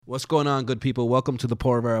What's going on, good people? Welcome to the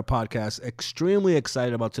Paul Rivera Podcast. Extremely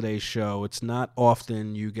excited about today's show. It's not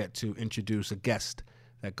often you get to introduce a guest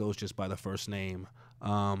that goes just by the first name.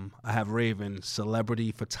 I have Raven,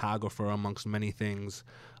 celebrity photographer amongst many things.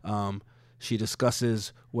 She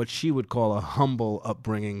discusses what she would call a humble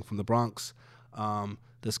upbringing from the Bronx,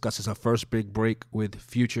 discusses her first big break with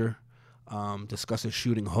Future, discusses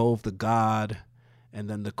shooting Hove the God, and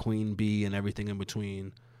then the Queen Bee and everything in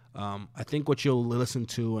between. I think what you'll listen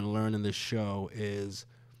to and learn in this show is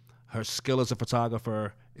her skill as a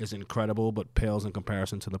photographer is incredible, but pales in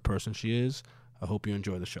comparison to the person she is. I hope you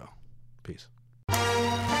enjoy the show. Peace.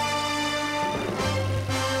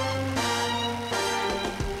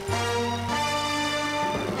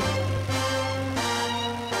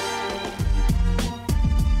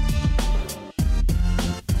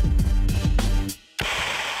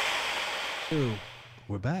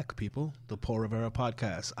 We're back, people. The Paul Rivera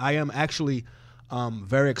Podcast. I am actually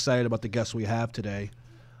very excited about the guests we have today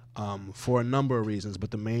for a number of reasons,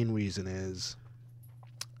 but the main reason is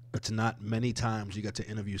it's not many times you get to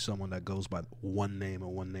interview someone that goes by one name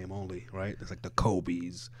and one name only, right? It's like the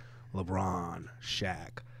Kobe's, LeBron,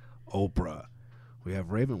 Shaq, Oprah. We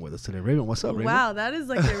have Raven with us today. Raven, what's up, Raven? Wow, that is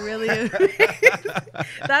like a really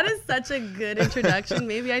that is such a good introduction.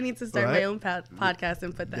 Maybe I need to start my own podcast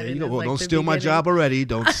and put that in. There you go. Well, don't steal my job already.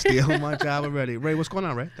 Don't steal my job already. Ray, what's going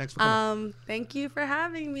on, Ray? Thanks for coming. Thank you for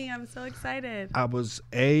having me. I'm so excited. I was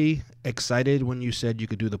excited when you said you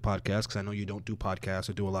could do the podcast because I know you don't do podcasts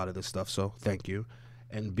or do a lot of this stuff. So thank you.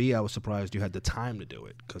 And B, I was surprised you had the time to do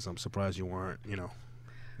it because I'm surprised you weren't,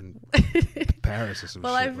 in Paris or some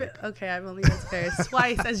shit. I've only been to Paris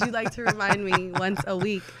twice, as you like to remind me, once a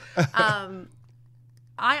week.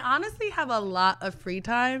 I honestly have a lot of free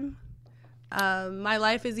time. My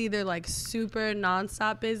life is either like super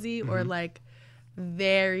nonstop busy or like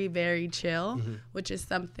very, very chill, which is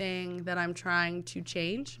something that I'm trying to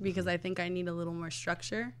change because I think I need a little more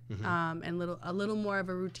structure and a little more of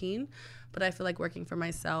a routine. But I feel like working for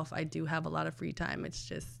myself, I do have a lot of free time. It's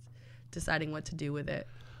just deciding what to do with it.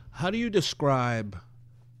 How do you describe,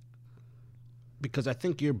 because I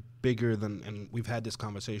think you're bigger than, and we've had this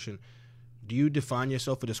conversation, do you define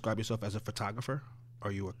yourself or describe yourself as a photographer?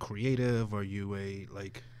 Are you a creative? Are you a,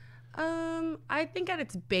 like? I think at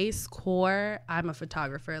its base core, I'm a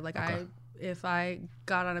photographer. Like if I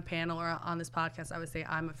got on a panel or on this podcast, I would say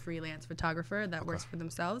I'm a freelance photographer that works for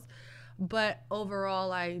themselves. But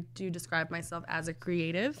overall, I do describe myself as a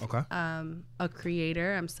creative, a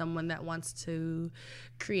creator. I'm someone that wants to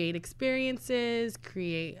create experiences,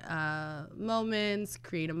 create moments,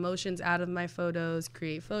 create emotions out of my photos,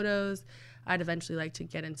 create photos. I'd eventually like to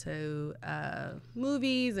get into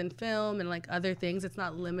movies and film and like other things. It's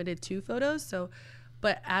not limited to photos.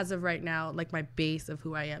 But as of right now, like my base of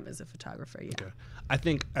who I am is a photographer. Yeah. Okay. I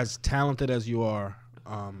think as talented as you are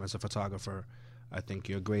as a photographer, I think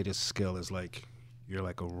your greatest skill is like you're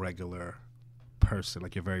like a regular person.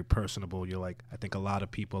 Like you're very personable. You're like, I think a lot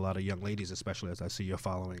of people, a lot of young ladies, especially as I see you're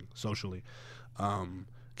following socially, can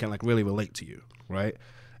like really relate to you, right?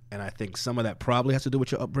 And I think some of that probably has to do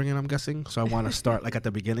with your upbringing, I'm guessing. So I want to start like at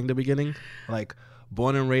the beginning, like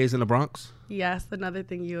born and raised in the Bronx. Yes, another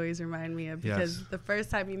thing you always remind me of because the first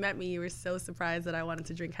time you met me, you were so surprised that I wanted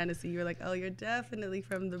to drink Hennessy. You were like, oh, you're definitely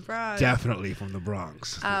from the Bronx. Definitely from the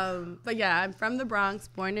Bronx. But yeah, I'm from the Bronx,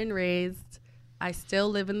 born and raised. I still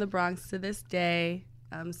live in the Bronx to this day.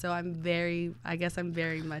 So I'm very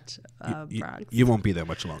much Bronx. You won't be there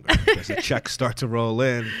much longer. As the checks start to roll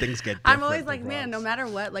in, things get different. I'm always like, man, no matter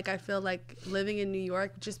what, like I feel like living in New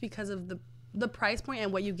York, just because of the price point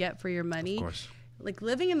and what you get for your money. Of course. Like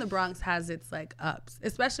living in the Bronx has its like ups,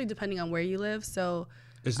 especially depending on where you live. So,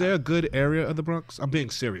 is there a good area of the Bronx? I'm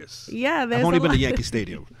being serious. Yeah, I've only been to Yankee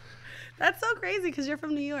Stadium. That's so crazy because you're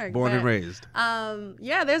from New York. Born and raised.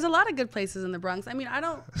 Yeah, there's a lot of good places in the Bronx. I mean,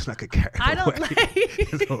 It's not good character. I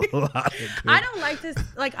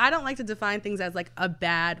don't like to define things as like a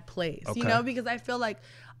bad place, because I feel like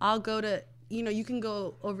I'll go to, you can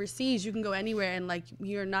go overseas, you can go anywhere, and like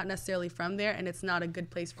you're not necessarily from there, and it's not a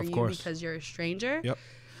good place for you because you're a stranger. Yep.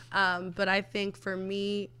 But I think for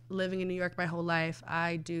me, living in New York my whole life,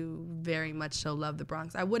 I do very much so love the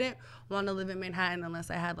Bronx. I wouldn't want to live in Manhattan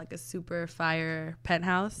unless I had like a super fire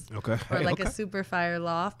penthouse or like a super fire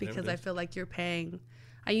loft because I feel like you're paying.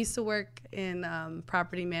 I used to work in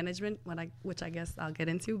property management, which I guess I'll get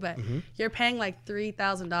into, but you're paying like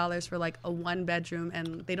 $3,000 for like a 1-bedroom,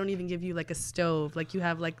 and they don't even give you like a stove. Like you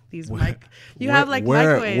have like these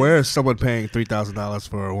microwaves. Where is someone paying $3,000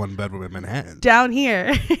 for a 1-bedroom in Manhattan? Down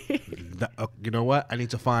here. You know what? I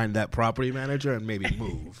need to find that property manager and maybe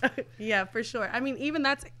move. Yeah, for sure. I mean, even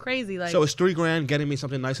that's crazy. Like, so it's $3,000 getting me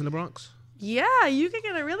something nice in the Bronx? Yeah, you could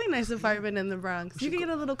get a really nice apartment in the Bronx. You could get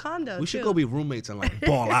a little condo. We should go be roommates and like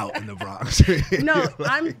ball out in the Bronx. No, like,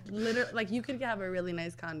 I'm literally like, you could have a really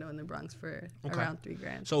nice condo in the Bronx for around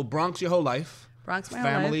 $3,000. So Bronx your whole life? Bronx my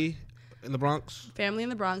whole life. Family in the Bronx? Family in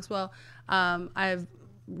the Bronx. Well, I've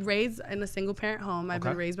raised in a single parent home. I've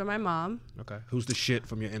been raised by my mom. Okay. Who's the shit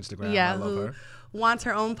from your Instagram? Yeah, I love her. Wants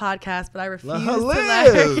her own podcast, but I refuse to live.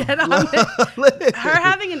 let her get on it. Her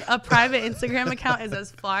having a private Instagram account is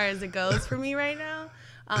as far as it goes for me right now.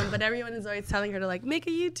 But everyone is always telling her to like make a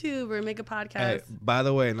YouTube or make a podcast. Hey, by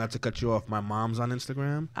the way, not to cut you off, my mom's on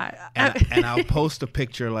Instagram, and I'll post a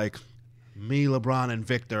picture like me, LeBron, and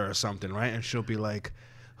Victor or something, right? And she'll be like,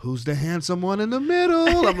 "Who's the handsome one in the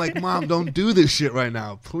middle?" I'm like, "Mom, don't do this shit right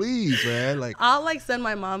now, please, man." Like, I'll like send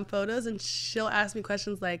my mom photos, and she'll ask me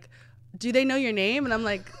questions like, "Do they know your name?" And I'm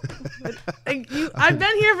like, I've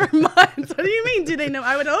been here for months. What do you mean, do they know?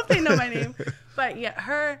 I would hope they know my name. But yeah,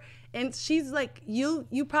 her, and she's like,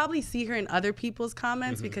 you probably see her in other people's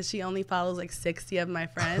comments because she only follows like 60 of my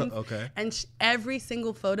friends. Okay. And every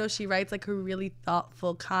single photo she writes like a really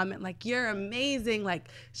thoughtful comment, like, "You're amazing." Like,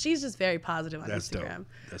 she's just very positive on Instagram. Dope.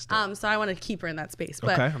 That's dope. So I want to keep her in that space.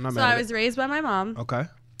 But, okay, I'm not mad so at I was raised by my mom. Okay.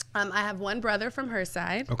 I have one brother from her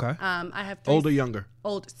side. Okay. I have older, younger?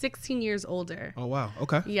 16 years older. Oh wow.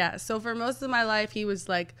 Okay. Yeah. So for most of my life, he was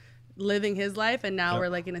like living his life, and now we're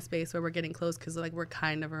like in a space where we're getting close because like we're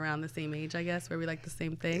kind of around the same age, I guess, where we like the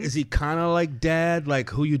same thing. Is he kind of like dad? Like,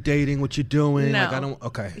 who you dating? What you doing? No. Like, I don't.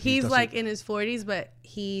 Okay. He's like in his 40s, but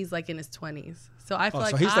he's like in his 20s. So I feel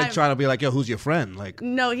like so he's like trying to be like, "Yo, who's your friend?" Like,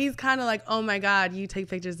 no, he's kind of like, "Oh my God, you take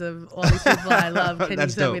pictures of all these people I love. Can you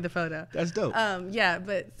send me the photo?" That's dope. Yeah,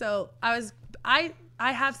 but so I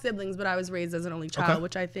have siblings, but I was raised as an only child,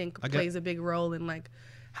 which I think plays a big role in like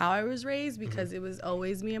how I was raised because it was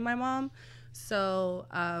always me and my mom. So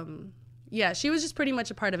yeah, she was just pretty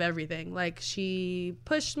much a part of everything. Like, she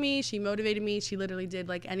pushed me, she motivated me, she literally did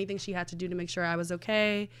like anything she had to do to make sure I was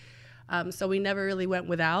okay. So we never really went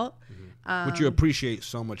without. Which you appreciate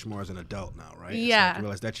so much more as an adult now, right? Yeah. Like you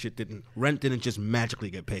realize that rent didn't just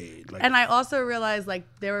magically get paid. Like, and I also realized like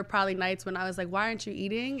there were probably nights when I was like, "Why aren't you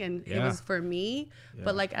eating?" And it was for me. Yeah.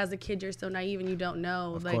 But like as a kid, you're so naive and you don't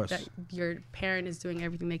know that your parent is doing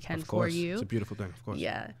everything they can for you. It's a beautiful thing, of course.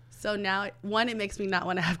 Yeah. So now, one, it makes me not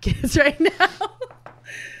want to have kids right now.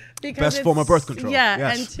 Best form of birth control. Yeah,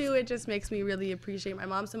 yes. And two, it just makes me really appreciate my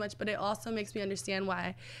mom so much. But it also makes me understand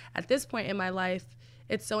why, at this point in my life,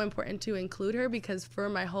 it's so important to include her because for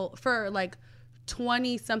like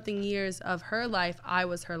 20-something years of her life, I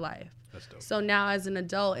was her life. That's dope. So now as an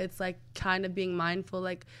adult, it's like kind of being mindful.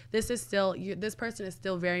 Like, this person is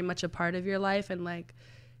still very much a part of your life, and like,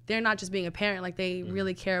 they're not just being a parent, like they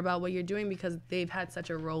really care about what you're doing because they've had such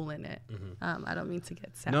a role in it. I don't mean to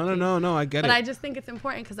get sappy. No, I get it. But I just think it's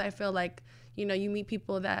important because I feel like, you know, you meet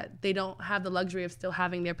people that they don't have the luxury of still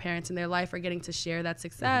having their parents in their life or getting to share that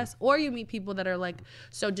success, or you meet people that are like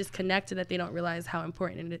so disconnected that they don't realize how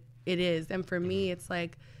important it is. And for me, it's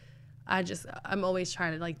like, I'm always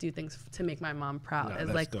trying to like do things to make my mom proud, as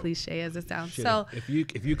like dope. Cliche as it sounds. Shit, so if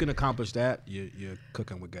you can accomplish that, you're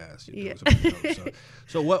cooking with gas. You're doing something.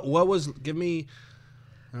 So what was, give me,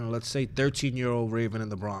 let's say 13-year-old Raven in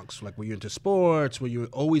the Bronx. Like, were you into sports? Were you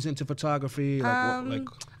always into photography? I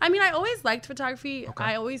mean, I always liked photography. Okay.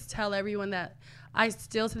 I always tell everyone that I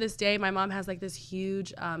still, to this day, my mom has like this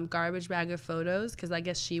huge garbage bag of photos because I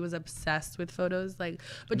guess she was obsessed with photos. Like,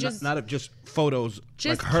 but just not just photos,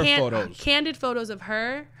 just like her photos, candid photos of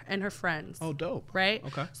her and her friends. Oh, dope! Right?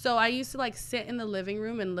 Okay. So I used to like sit in the living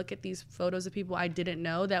room and look at these photos of people I didn't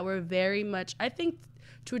know that were very much, I think,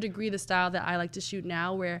 to a degree, the style that I like to shoot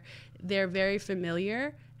now, where they're very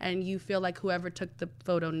familiar and you feel like whoever took the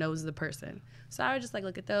photo knows the person. So I would just like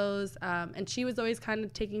look at those. And she was always kind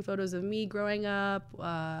of taking photos of me growing up,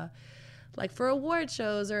 like for award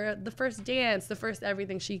shows or the first dance, the first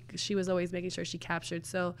everything. She was always making sure she captured.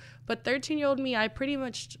 So, but 13-year-old me, I pretty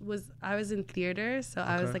much I was in theater. So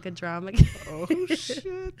I was like a drama kid. Oh,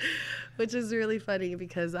 shit. Which is really funny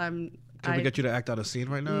because Can we get you to act out a scene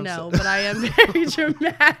right now? No, but I am very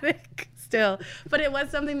dramatic still. But it was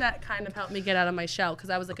something that kind of helped me get out of my shell because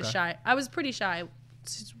I was like I was pretty shy.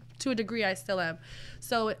 To a degree, I still am.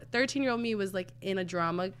 So 13-year-old me was like in a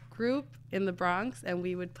drama group in the Bronx, and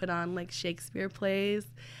we would put on like Shakespeare plays.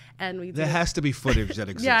 And there has to be footage that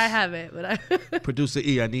exists. Yeah, I have it. But Producer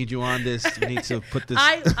E, I need you on this. We need to put this.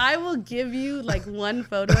 I will give you like one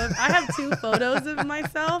photo. I have 2 photos of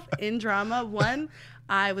myself in drama. One,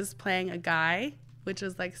 I was playing a guy which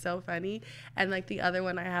was like so funny, and like the other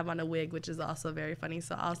one I have on a wig, which is also very funny.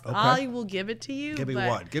 So I will give it to you. Give me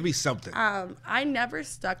one. Give me something. I never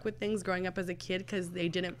stuck with things growing up as a kid because they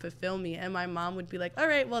didn't fulfill me, and my mom would be like, all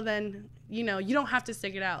right, well then, you know, you don't have to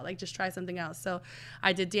stick it out, like just try something else. So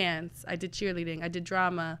I did dance, I did cheerleading, I did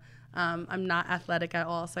drama. I'm not athletic at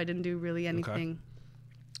all, so I didn't do really anything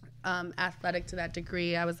athletic to that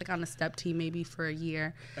degree. I was like on a step team maybe for a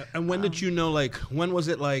year. And when did you know, like, when was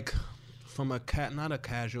it like from not a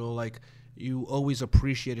casual, like you always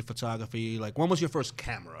appreciated photography? Like, when was your first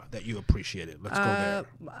camera that you appreciated? Let's go there.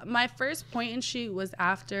 My first point and shoot was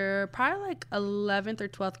after probably like 11th or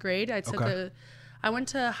 12th grade. I went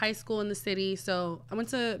to high school in the city. So I went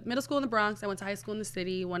to middle school in the Bronx. I went to high school in the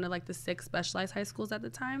city, one of like the 6 specialized high schools at the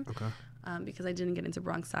time. Because I didn't get into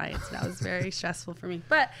Bronx science. That was very stressful for me.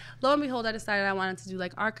 But lo and behold, I decided I wanted to do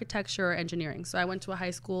like architecture or engineering. So I went to a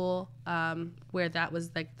high school where that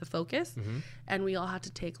was like the focus. And we all had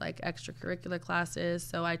to take like extracurricular classes.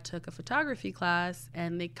 So I took a photography class,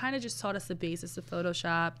 and they kind of just taught us the basis of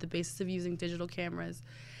Photoshop, the basis of using digital cameras.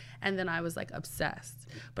 And then I was like obsessed.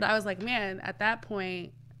 But I was like, man, at that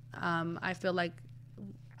point, I feel like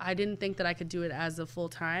I didn't think that I could do it as a full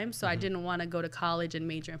time. So I didn't want to go to college and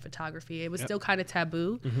major in photography. It was still kind of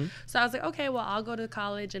taboo. So I was like, okay, well, I'll go to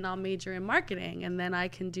college and I'll major in marketing. And then I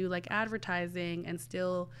can do like advertising and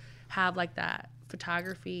still have like that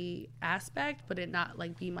photography aspect, but it not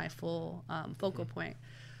like be my full focal point.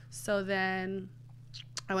 So then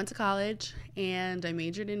I went to college and I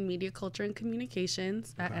majored in media culture and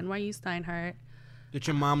communications at NYU Steinhardt. Did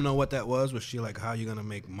your mom know what that was? Was she like, how are you going to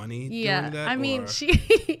make money doing that? I mean,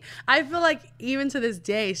 I feel like even to this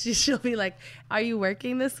day, she'll be like, are you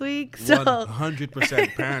working this week? So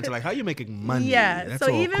 100% parents are like, how are you making money? Yeah. That's so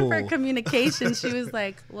all even cool. for communication, she was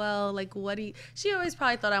like, well, like, she always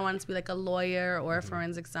probably thought I wanted to be like a lawyer or a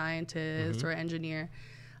forensic scientist or engineer.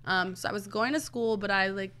 So I was going to school, but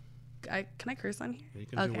can I curse on here? You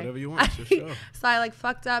can do whatever you want. It's your show. So I like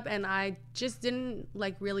fucked up, and I just didn't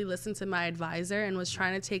like really listen to my advisor and was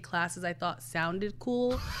trying to take classes I thought sounded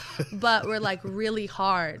cool, but were like really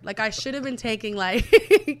hard. Like I should have been taking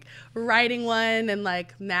like writing one and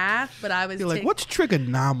like math, but I was You're like, what's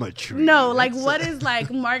trigonometry? No, like what is like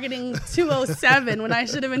marketing 207 when I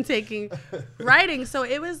should have been taking writing. So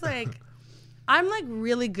it was like, I'm like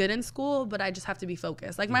really good in school, but I just have to be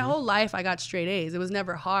focused. Like my whole life I got straight A's. It was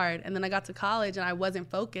never hard. And then I got to college and I wasn't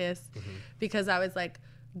focused because I was like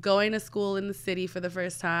going to school in the city for the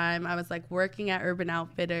first time. I was like working at Urban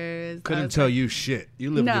Outfitters. Couldn't tell you shit.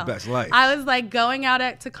 You lived your best life. I was like going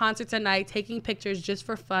out to concerts at night, taking pictures just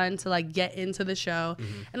for fun to like get into the show.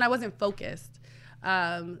 And I wasn't focused.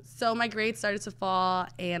 So my grades started to fall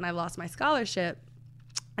and I lost my scholarship.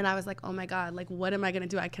 And I was like, oh my God, like, what am I going to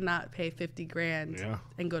do? I cannot pay $50,000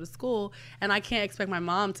 and go to school. And I can't expect my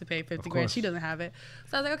mom to pay $50,000. She doesn't have it.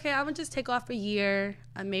 So I was like, okay, I'm going to just take off a year.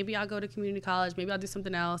 And maybe I'll go to community college. Maybe I'll do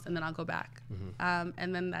something else. And then I'll go back.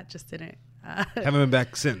 And then that just didn't. Haven't been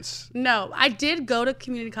back since. No, I did go to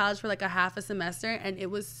community college for like a half a semester. And it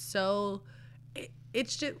was so...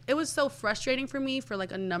 It was so frustrating for me for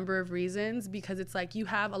like a number of reasons, because it's like you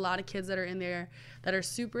have a lot of kids that are in there that are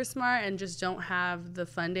super smart and just don't have the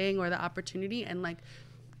funding or the opportunity, and like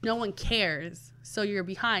no one cares, so you're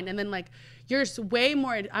behind. And then like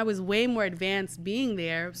I was way more advanced being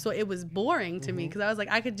there, so it was boring to me because I was like,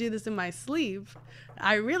 I could do this in my sleep.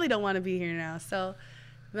 I really don't want to be here now. So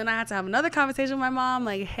then I had to have another conversation with my mom,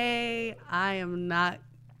 like, hey, I am not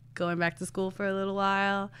going back to school for a little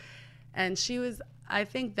while. And I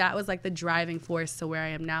think that was like the driving force to where I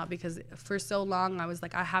am now, because for so long I was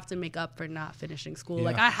like, I have to make up for not finishing school.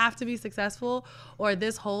 Like I have to be successful or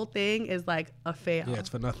this whole thing is like a fail. Yeah, it's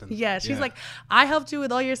for nothing. Yeah, she's like, I helped you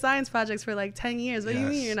with all your science projects for like 10 years. What do you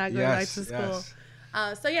mean you're not going back to school?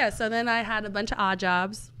 So then I had a bunch of odd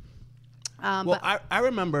jobs. I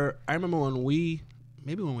remember when we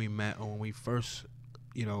met or when we first,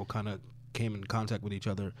 kind of came in contact with each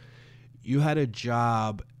other, you had a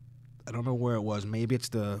job. I don't know where it was. Maybe it's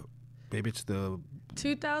the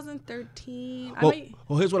 2013. Well,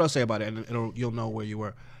 here's what I'll say about it, and you'll know where you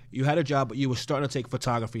were. You had a job, but you were starting to take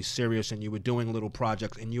photography serious, and you were doing little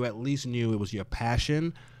projects, and you at least knew it was your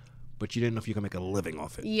passion, but you didn't know if you could make a living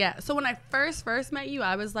off it. Yeah. So when I first met you,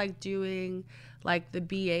 I was like doing like the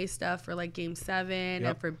BA stuff for like Game 7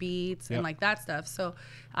 and for Beats and like that stuff. So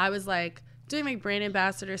I was like doing like brand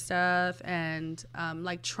ambassador stuff and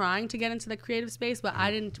like trying to get into the creative space, but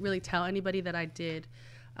I didn't really tell anybody that I did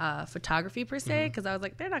photography per se, because I was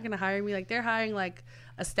like, they're not gonna hire me, like they're hiring like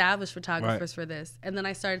established photographers for this. And then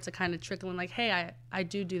I started to kind of trickle in like, hey, I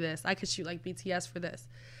do this, I could shoot like BTS for this.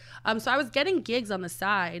 So I was getting gigs on the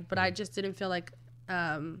side, but I just didn't feel like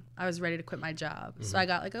I was ready to quit my job. So I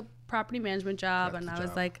got like a property management job, and I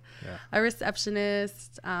was like a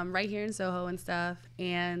receptionist right here in Soho and stuff.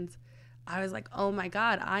 And I was like, oh my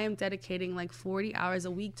God, I am dedicating like 40 hours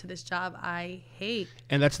a week to this job I hate.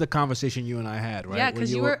 And that's the conversation you and I had, right? Yeah,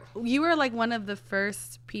 because you were like one of the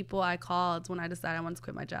first people I called when I decided I wanted to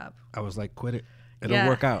quit my job. I was like, quit it. It'll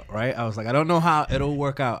work out, right? I was like, I don't know how it'll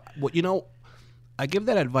work out. Well, you know, I give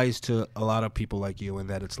that advice to a lot of people like you, in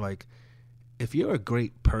that it's like, if you're a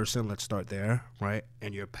great person, let's start there, right?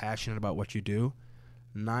 And you're passionate about what you do,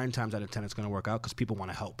 9 times out of 10 it's going to work out, because people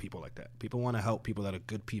want to help people like that. People want to help people that are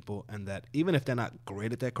good people, and that even if they're not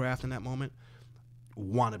great at their craft in that moment,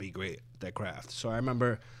 want to be great at their craft. So I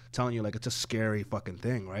remember telling you, like, it's a scary fucking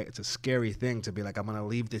thing, right? It's a scary thing to be like, I'm going to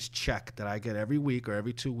leave this check that I get every week or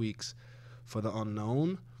every 2 weeks for the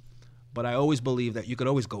unknown. But I always believe that you could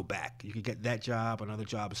always go back. You could get that job, another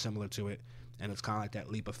job similar to it, and it's kind of like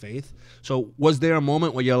that leap of faith. So was there a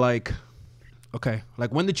moment where you're like, okay,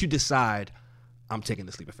 like, when did you decide I'm taking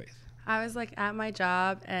this leap of faith? I was like at my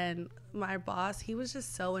job, and my boss, he was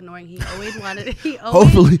just so annoying. He always wanted,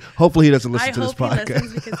 hopefully he doesn't listen to this podcast. I hope he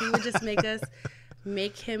listens, because he would just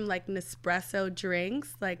make him like Nespresso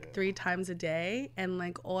drinks like 3 times a day, and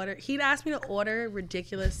like he'd ask me to order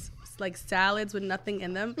ridiculous like salads with nothing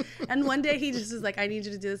in them. And one day he just was like, I need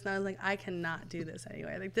you to do this. And I was like, I cannot do this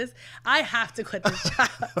anyway. Like this, I have to quit this job.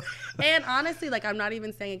 And honestly, like, I'm not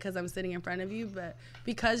even saying it because I'm sitting in front of you, but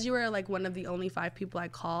because you were like one of the only 5 people I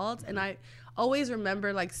called. And I always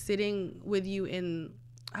remember like sitting with you in,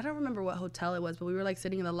 I don't remember what hotel it was, but we were like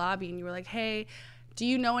sitting in the lobby, and you were like, hey, do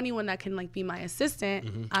you know anyone that can like be my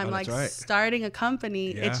assistant? I'm starting a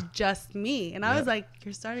company. Yeah. It's just me. And I was like,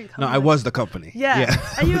 you're starting a company? No, I was the company. Yeah.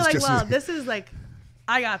 And you were like, well, this is like,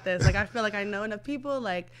 I got this. Like, I feel like I know enough people.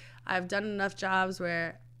 Like, I've done enough jobs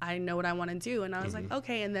where I know what I want to do. And I was like,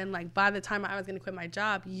 okay. And then like, by the time I was going to quit my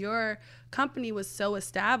job, your company was so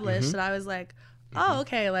established that I was like, oh,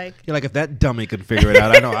 okay. Like, you're like, if that dummy can figure it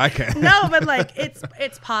out, I know I can. No, but like,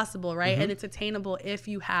 it's possible, right? And it's attainable if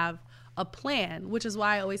you have a plan, which is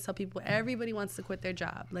why I always tell people, everybody wants to quit their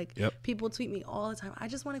job. Like, people tweet me all the time, I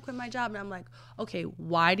just want to quit my job. And I'm like, okay,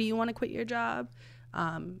 why do you want to quit your job?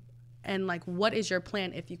 And like, what is your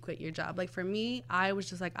plan if you quit your job? Like, for me, I was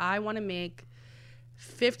just like, I want to make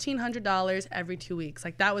 $1,500 every 2 weeks.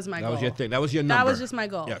 Like, that was my goal. That was your thing. That was your number. That was just my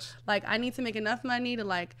goal. Yes. Like, I need to make enough money to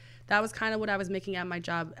like, that was kind of what I was making at my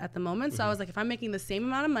job at the moment. So I was like, if I'm making the same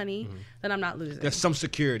amount of money, then I'm not losing. There's some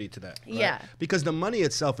security to that. Right? Yeah. Because the money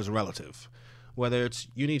itself is relative. Whether it's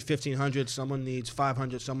you need $1,500, someone needs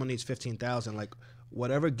 $500, someone needs $15,000. Like,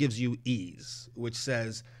 whatever gives you ease, which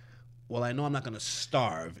says, well, I know I'm not going to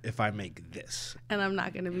starve if I make this. And I'm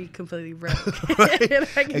not going to be completely broke.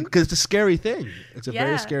 Because it's a scary thing. It's a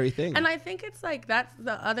very scary thing. And I think it's like, that's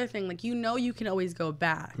the other thing. Like, you know, you can always go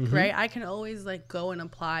back, right? I can always like go and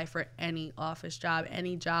apply for any office job,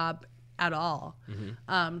 any job at all.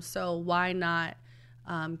 So why not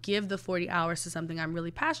give the 40 hours to something I'm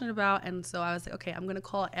really passionate about? And so I was like, okay, I'm going to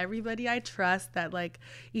call everybody I trust that like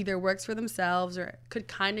either works for themselves or could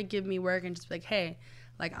kind of give me work, and just be like, hey,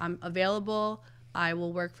 like, I'm available. I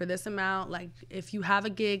will work for this amount. Like, if you have a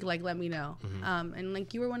gig, like, let me know. And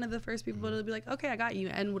like, you were one of the first people to be like, okay, I got you,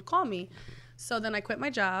 and would call me. So then I quit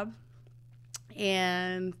my job,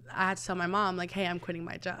 and I had to tell my mom, like, hey, I'm quitting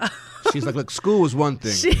my job. She's like, look, school was one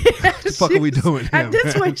thing. What the fuck are we doing here, at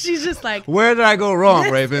this point, she's just like, where did I go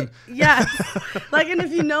wrong, Raven? Yes. Like, and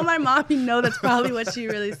if you know my mom, you know that's probably what she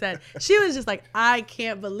really said. She was just like, I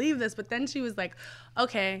can't believe this. But then she was like,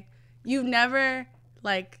 okay, you've never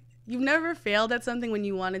failed at something when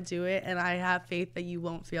you want to do it, and I have faith that you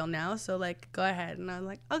won't fail now, so like, go ahead. And I was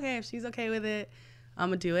like, okay, if she's okay with it, I'm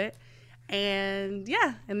gonna do it. And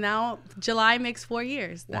yeah, and now July makes 4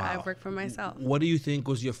 years that I've worked for myself. What do you think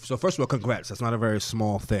was so first of all, congrats. That's not a very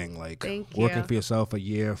small thing. Like, working for yourself a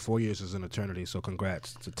year, 4 years is an eternity, so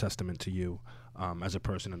congrats. It's a testament to you as a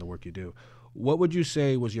person and the work you do. What would you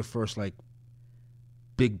say was your first like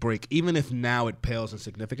big break, even if now it pales in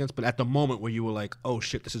significance, but at the moment where you were like, oh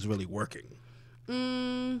shit, this is really working?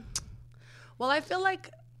 Well, I feel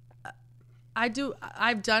like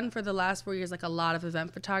I've done for the last 4 years like a lot of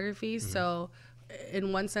event photography. So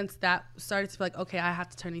in one sense that started to be like, okay, I have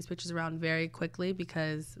to turn these pictures around very quickly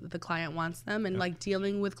because the client wants them, and like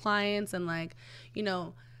dealing with clients and like, you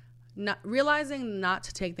know, not realizing not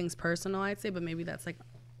to take things personal, I'd say, but maybe that's like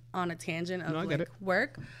on a tangent of like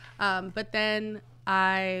work. But then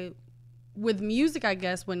with music, I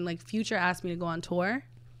guess, when like Future asked me to go on tour,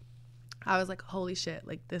 I was like, holy shit,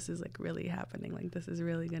 like this is like really happening. Like this is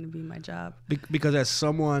really going to be my job. Because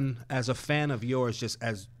as a fan of yours, just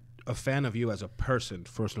as a fan of you as a person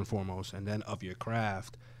first and foremost, and then of your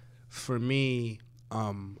craft. For me,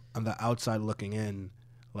 on the outside looking in,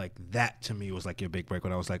 like that to me was like your big break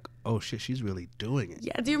when I was like, oh shit, she's really doing it.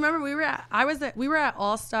 Yeah. Do you remember we were at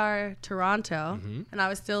All Star Toronto, and I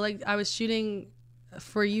was shooting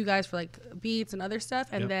for you guys for like beats and other stuff,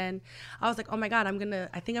 and then I was like, oh my god,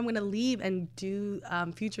 I think I'm gonna leave and do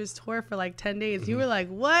Future's tour for like 10 days. You were like,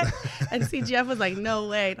 what? And CGF was like, no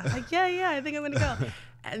way. And I was like, yeah, I think I'm gonna go.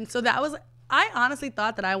 And so I honestly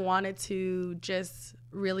thought that I wanted to just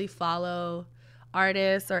really follow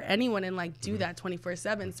artists or anyone and like do that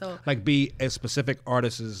 24/7. So like be a specific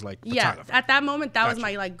artist's like photographer. At that moment that was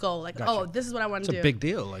my like goal, like oh, this is what I want to do. It's a big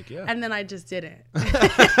deal, like and then I just didn't.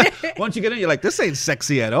 Once you get in, you're like, this ain't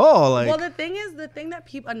sexy at all. Like, well,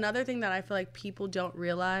 another thing that I feel like people don't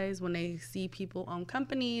realize when they see people own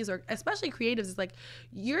companies or especially creatives is like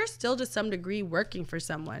you're still to some degree working for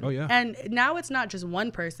someone. Oh yeah. And now it's not just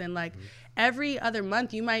one person, like every other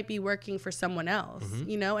month you might be working for someone else,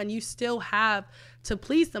 you know, and you still have to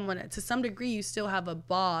please someone to some degree. You still have a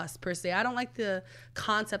boss per se. I don't like the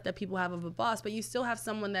concept that people have of a boss, but you still have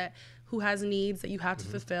someone who has needs that you have to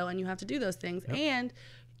fulfill, and you have to do those things. Yep. And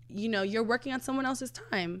you know, you're working on someone else's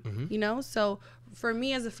time, you know? So for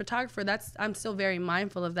me as a photographer, I'm still very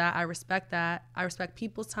mindful of that. I respect that. I respect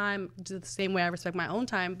people's time the same way I respect my own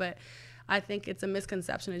time. But I think it's a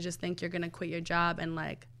misconception to just think you're going to quit your job and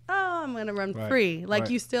like, oh, I'm going to run free. Like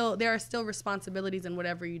there are still responsibilities in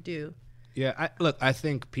whatever you do. Yeah. I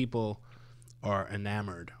think people are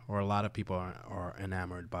enamored, or a lot of people are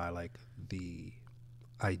enamored by like the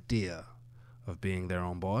idea of being their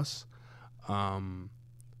own boss.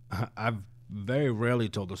 I've very rarely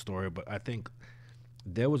told the story, but I think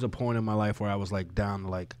there was a point in my life where I was like down to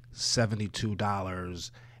like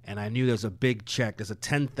 $72, and I knew there's a big check. There's a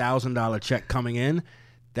 $10,000 check coming in.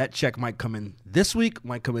 That check might come in this week,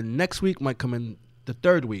 might come in next week, might come in the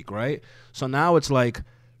third week, right? So now it's like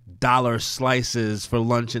dollar slices for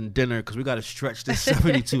lunch and dinner because we got to stretch this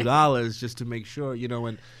 $72 just to make sure, you know.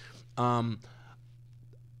 And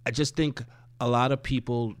I just think a lot of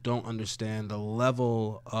people don't understand the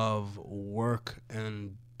level of work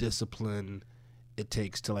and discipline it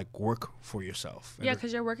takes to like work for yourself. Yeah,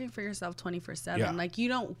 because you're working for yourself 24/7. Yeah. Like you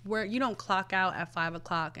don't clock out at 5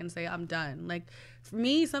 o'clock and say I'm done. Like for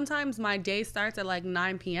me, sometimes my day starts at like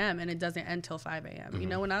 9 p.m. and it doesn't end till 5 a.m. You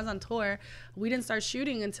know, when I was on tour, we didn't start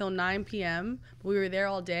shooting until 9 p.m. We were there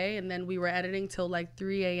all day, and then we were editing till like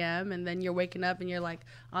 3 a.m. and then you're waking up and you're like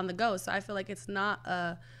on the go. So I feel like it's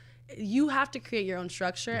not you have to create your own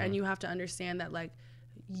structure, and you have to understand that like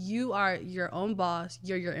you are your own boss,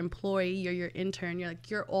 you're your employee, you're your intern,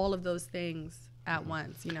 you're all of those things at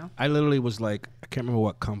once, you know? I literally was like, I can't remember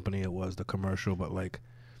what company it was, the commercial, but like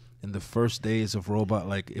in the first days of Robot,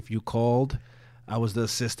 like if you called, I was the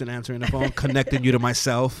assistant answering the phone, connecting you to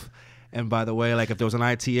myself. And by the way, like if there was an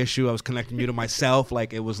IT issue, I was connecting you to myself.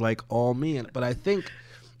 Like it was like all me. But I think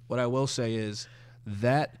what I will say is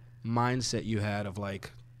that mindset you had of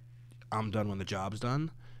like, I'm done when the job's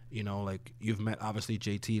done. You know, like you've met obviously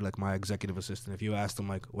JT, like my executive assistant. If you ask him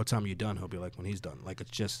like, what time are you done? He'll be like, when he's done. Like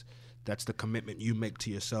it's just, that's the commitment you make to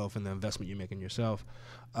yourself and the investment you make in yourself.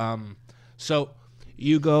 So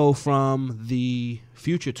you go from the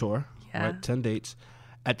Future tour, right? 10 dates.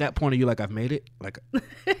 At that point, are you like, I've made it? Like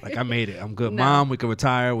I made it. I'm good. No. Mom, we can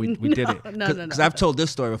retire. We did it. No. Because I've told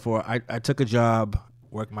this story before. I took a job,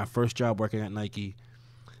 my first job working at Nike.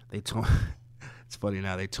 They told it's funny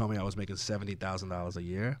now. They told me I was making $70,000 a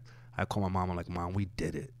year. I called my mom. I'm like, Mom, we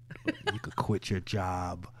did it. You could quit your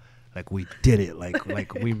job. Like we did it.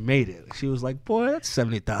 Like we made it. She was like, boy, that's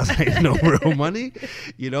 $70,000. Ain't no real money,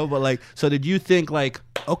 you know. But like, so did you think like,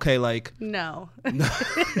 okay, like no,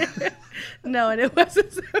 no, and it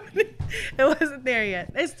wasn't. It wasn't there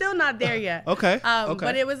yet. It's still not there yet. Okay.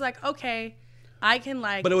 But it was like, okay, I can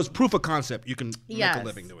like. But it was proof of concept. You can make a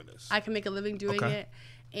living doing this. I can make a living doing it,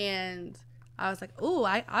 and I was like, ooh,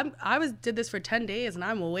 I did this for 10 days, and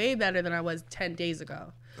I'm way better than I was 10 days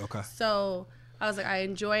ago. Okay. So I was like, I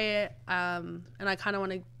enjoy it, and I kind of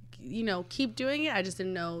want to, you know, keep doing it. I just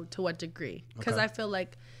didn't know to what degree, because I feel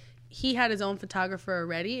like he had his own photographer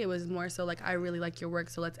already. It was more so like, I really like your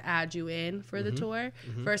work, so let's add you in for the tour,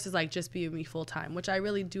 versus like just be with me full time, which I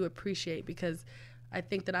really do appreciate, because I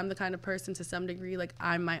think that I'm the kind of person to some degree, like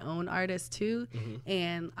I'm my own artist too.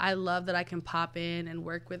 And I love that I can pop in and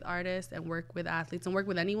work with artists and work with athletes and work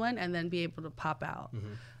with anyone and then be able to pop out.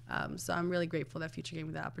 So I'm really grateful that Future gave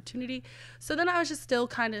me that opportunity. So then I was just still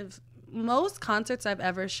kind of, most concerts I've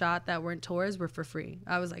ever shot that weren't tours were for free.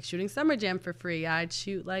 I was like shooting Summer Jam for free. I'd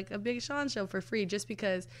shoot like a Big Sean show for free just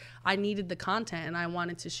because I needed the content and I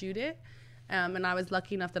wanted to shoot it. And I was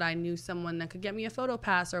lucky enough that I knew someone that could get me a photo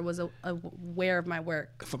pass or was aware of my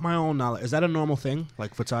work. For my own knowledge, is that a normal thing?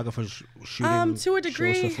 Like photographers shooting to a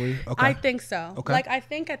degree, shows for free? Okay. I think so. Okay. Like, I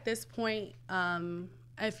think at this point,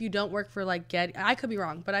 if you don't work for like Getty, I could be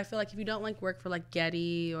wrong, but I feel like if you don't like work for like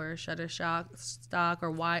Getty or Shutterstock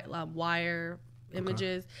or Wire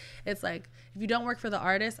Images, it's like if you don't work for the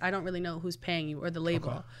artist, I don't really know who's paying you or the label.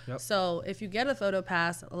 Okay. Yep. So if you get a photo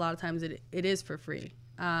pass, a lot of times it is for free.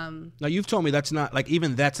 Now you've told me that's not like,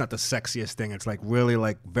 even that's not the sexiest thing. It's like really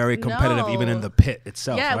like very competitive, even in the pit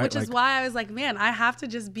itself. Yeah, right? which is why I was like, man, I have to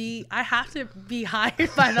be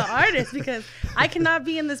hired by the artist because I cannot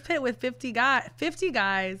be in this pit with 50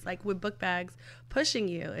 guys like with book bags pushing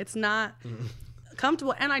you. It's not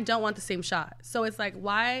comfortable, and I don't want the same shot. So it's like,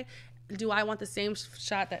 why do I want the same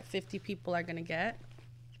shot that 50 people are gonna get?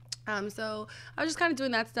 So I was just kind of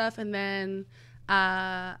doing that stuff, and then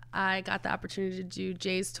I got the opportunity to do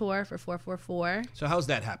Jay's tour for 444. So how's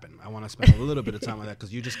that happen? I want to spend a little bit of time on that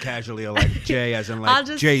because you just casually are like Jay as in like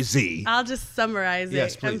Jay-Z. I'll just summarize it.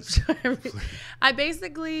 Yes, please. I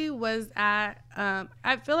basically was at,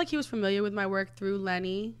 I feel like he was familiar with my work through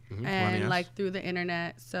Lenny and like through the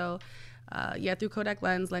internet. So through Kodak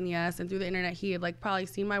Lens, Lenny S, and through the internet, he had like probably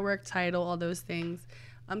seen my work, title, all those things.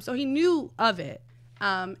 So he knew of it.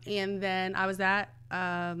 And then I was at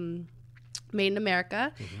Made in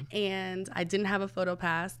America, and I didn't have a photo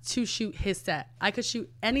pass to shoot his set. I could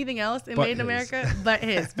shoot anything else in Made in America but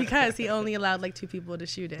his, because he only allowed like 2 people to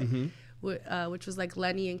shoot it, which was like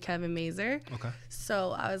Lenny and Kevin Mazur. Okay.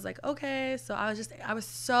 So I was like, okay. So I was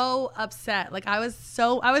so upset. Like I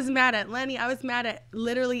was mad at Lenny. I was mad at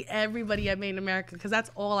literally everybody at Made in America because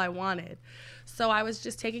that's all I wanted. So I was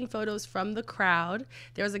just taking photos from the crowd.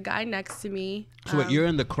 There was a guy next to me. So wait, you're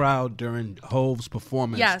in the crowd during Hove's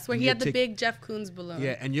performance. Yes, where he had the big Jeff Koons balloon.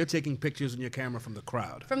 Yeah, and you're taking pictures in your camera from the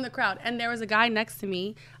crowd. From the crowd. And there was a guy next to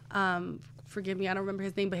me. Forgive me, I don't remember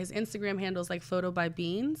his name, but his Instagram handle is like Photo by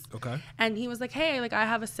Beans. Okay. And he was like, hey, like I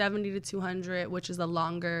have a 70 to 200, which is a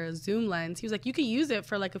longer zoom lens. He was like, you can use it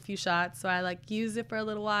for like a few shots. So I like used it for a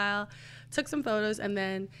little while, took some photos, and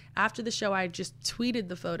then after the show, I just tweeted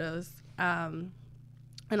the photos. And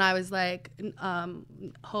I was like,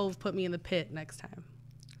 Hove put me in the pit next time.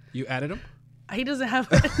 You added him? He doesn't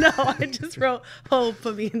have, no, I just wrote, Hove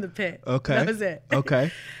put me in the pit. Okay. That was it.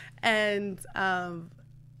 Okay. And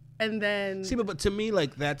then. See, but to me,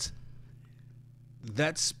 like that's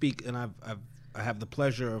and I have the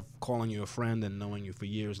pleasure of calling you a friend and knowing you for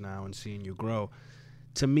years now and seeing you grow.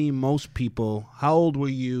 To me, most people, how old were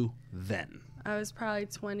you then? I was probably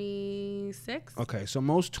 26. Okay, so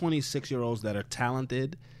most 26-year-olds that are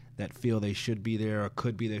talented, that feel they should be there or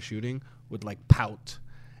could be there shooting, would like pout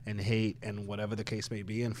and hate and whatever the case may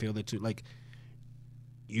be and feel that like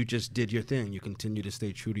you just did your thing. You continue to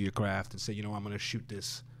stay true to your craft and say, you know, I'm going to shoot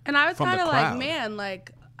this. And I was kind of like, man,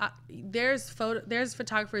 like there's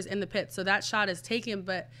photographers in the pit, so that shot is taken,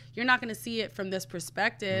 but you're not going to see it from this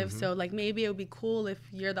perspective. So like maybe it would be cool if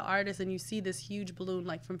you're the artist and you see this huge balloon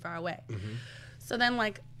like from far away. So then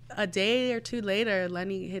like a day or 2 later,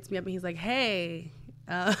 Lenny hits me up and he's like, hey,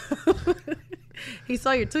 he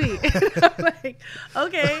saw your tweet. I'm like,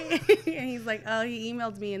 okay. And he's like, oh, he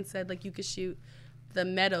emailed me and said like you could shoot the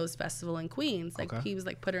Meadows Festival in Queens. Like he was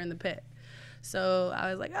like, put her in the pit. So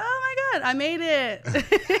I was like, oh my God, I made it.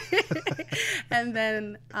 And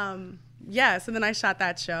then, so then I shot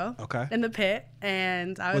that show in the pit.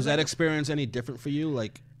 And I was that experience any different for you?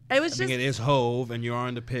 Like, it was it is Hove and you're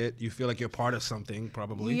in the pit. You feel like you're part of something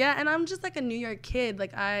probably. Yeah. And I'm just like a New York kid.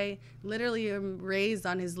 Like I literally am raised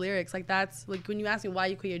on his lyrics. Like that's like, when you ask me why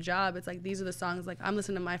you quit your job, it's like, these are the songs, like I'm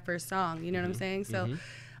listening to my first song, you know what I'm saying? So,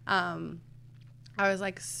 I was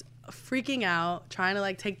like freaking out, trying to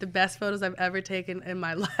like take the best photos I've ever taken in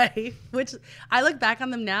my life, which I look back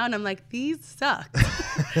on them now and I'm like, these suck.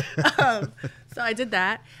 So I did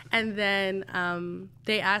that. And then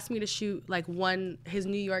they asked me to shoot like his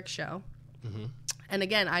New York show. And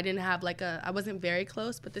again, I didn't have I wasn't very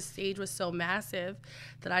close, but the stage was so massive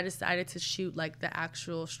that I decided to shoot like the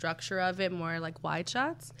actual structure of it, more like wide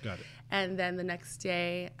shots. Got it. And then the next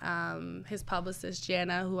day, his publicist,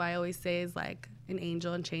 Jana, who I always say is like an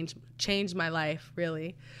angel and changed my life,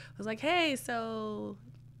 really, was like, hey, so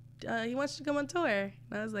he wants you to come on tour. And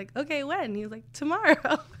I was like, okay, when? He was like,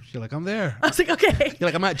 tomorrow. You're like, I'm there. I was like, okay. You're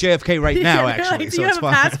like, I'm at JFK right now, actually. Like, do you have a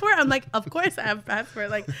passport? I'm like, of course I have a passport.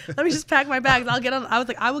 Like, let me just pack my bags. I was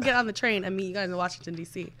like, I will get on the train and meet you guys in Washington,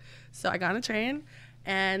 D.C. So I got on a train.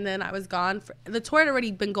 And then I was gone. The tour had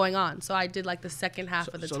already been going on, so I did like the second half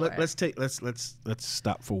of the tour. Let's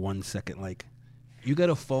stop for 1 second. Like, you got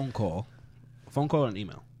a phone call or an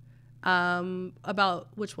email? About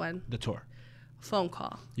which one? The tour. Phone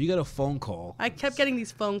call. You get a phone call. I kept getting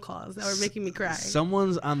these phone calls that were making me cry.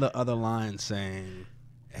 Someone's on the other line saying,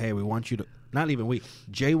 hey, we want you to, not even we,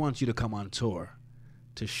 Jay wants you to come on tour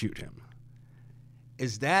to shoot him.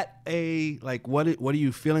 Is that what are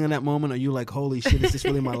you feeling in that moment? Are you like, holy shit, is this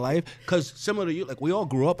really my life? Because similar to you, like we all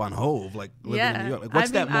grew up on Hove, like living in New York. Like, what's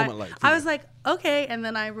that moment like? I was like, okay. And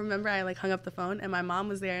then I remember I like hung up the phone and my mom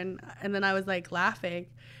was there and then I was like laughing.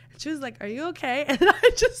 And she was like, are you okay? And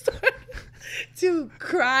I just started to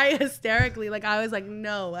cry hysterically. Like I was like,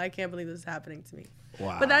 no, I can't believe this is happening to me.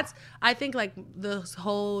 Wow. But I think like the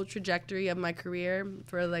whole trajectory of my career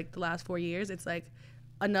for like the last 4 years, it's like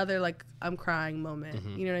another like I'm crying moment.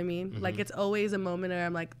 Mm-hmm. You know what I mean? Mm-hmm. Like it's always a moment where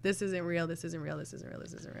I'm like, this isn't real, this isn't real, this isn't real,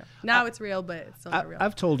 this isn't real. Now it's real, but it's still not real.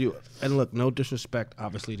 I've told you, and look, no disrespect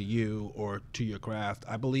obviously to you or to your craft.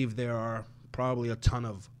 I believe there are probably a ton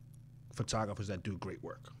of photographers that do great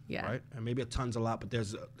work. Yeah. Right? And maybe a ton's a lot, but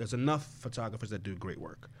there's enough photographers that do great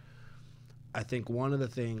work. I think one of the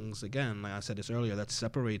things, again, like I said this earlier, that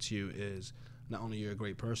separates you is not only you're a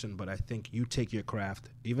great person, but I think you take your craft,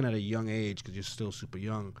 even at a young age, because you're still super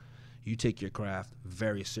young, you take your craft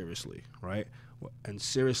very seriously, right? And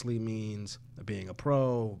seriously means being a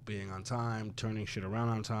pro, being on time, turning shit around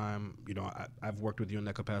on time. You know, I've worked with you in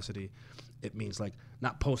that capacity. It means like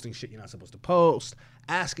not posting shit you're not supposed to post,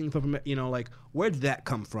 asking for permission, you know, like where'd that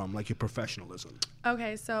come from, like your professionalism?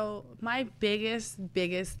 Okay, so my biggest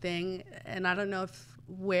thing, and I don't know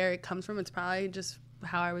where it comes from, it's probably just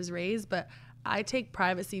how I was raised, but I take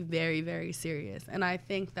privacy very, very serious. And I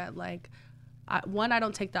think that like, one, I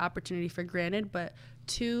don't take the opportunity for granted, but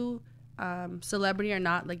two, celebrity or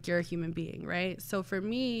not, like you're a human being, right? So for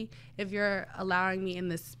me, if you're allowing me in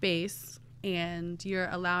this space and you're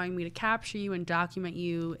allowing me to capture you and document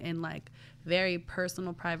you in like very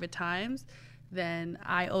personal, private times, then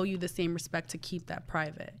I owe you the same respect to keep that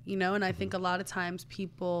private, you know? And I think a lot of times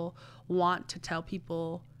people want to tell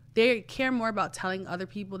people, they care more about telling other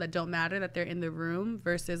people that don't matter that they're in the room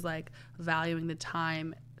versus like valuing the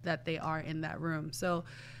time that they are in that room. So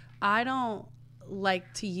I don't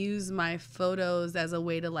like to use my photos as a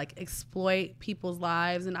way to like exploit people's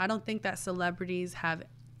lives. And I don't think that celebrities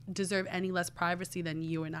deserve any less privacy than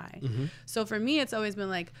you and I. Mm-hmm. So for me, it's always been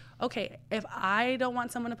like, okay, if I don't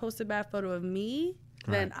want someone to post a bad photo of me,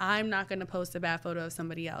 then I'm not going to post a bad photo of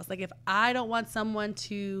somebody else. Like if I don't want someone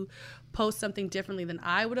to post something differently than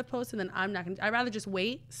I would have posted, then I'm not going to. I'd rather just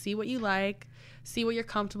wait, see what you like, see what you're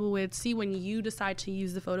comfortable with, see when you decide to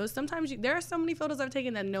use the photos. Sometimes there are so many photos I've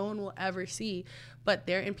taken that no one will ever see, but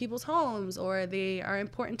they're in people's homes or they are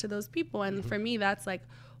important to those people. And for me, that's like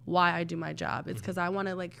why I do my job. It's because I want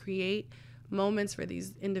to like create moments for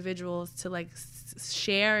these individuals to like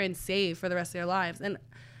share and save for the rest of their lives. And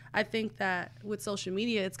I think that with social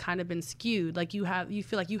media, it's kind of been skewed. Like you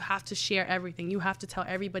feel like you have to share everything. You have to tell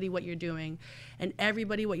everybody what you're doing and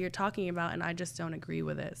everybody what you're talking about. And I just don't agree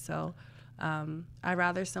with it. So I'd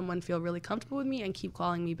rather someone feel really comfortable with me and keep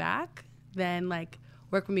calling me back than like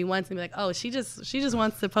work with me once and be like, oh, she just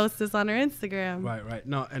wants to post this on her Instagram. Right.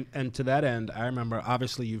 No, and to that end, I remember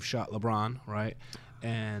obviously you've shot LeBron, right?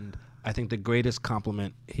 And I think the greatest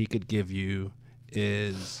compliment he could give you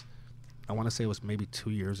is, I want to say it was maybe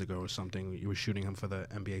 2 years ago or something. You were shooting him for the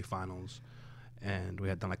NBA Finals, and we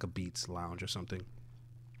had done like a Beats lounge or something.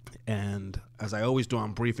 And as I always do,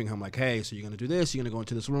 I'm briefing him like, hey, so you're going to do this, you're going to go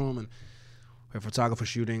into this room, and we have a photographer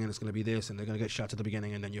shooting, and it's going to be this, and they're going to get shots at the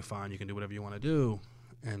beginning, and then you're fine, you can do whatever you want to do.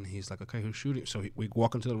 And he's like, okay, who's shooting? So we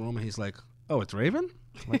walk into the room, and he's like, oh, it's Raven?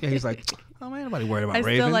 I'm like, yeah. He's like, oh, man, nobody worried about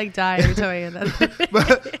Raven. I still like die every time I hear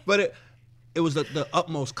that. but it was the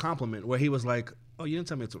utmost compliment where he was like, oh, you didn't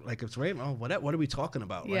tell me it's Raven. Oh, what are we talking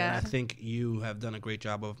about? Right? Yeah. And I think you have done a great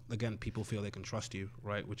job of, again, people feel they can trust you,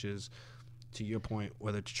 right? Which is, to your point,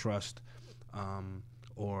 whether it's trust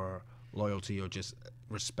or loyalty or just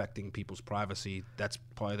respecting people's privacy, that's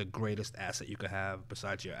probably the greatest asset you could have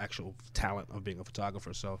besides your actual talent of being a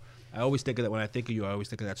photographer. So I always think of that when I think of you. I always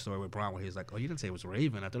think of that story with Brown where he's like, oh, you didn't say it was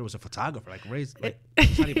Raven. I thought it was a photographer. Like, Ray's like,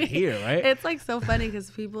 it's not even here, right? It's like so funny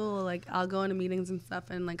because people like, I'll go into meetings and stuff,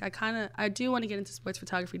 and like I do want to get into sports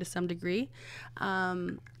photography to some degree,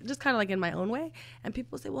 just kind of like in my own way. And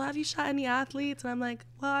people say, well, have you shot any athletes? And I'm like,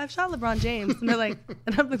 well, I've shot LeBron James. And they're like,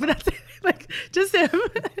 and I'm like, but that's like just him.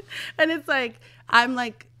 And it's like, I'm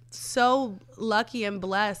like so lucky and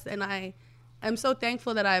blessed, and I'm so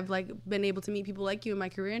thankful that I've like been able to meet people like you in my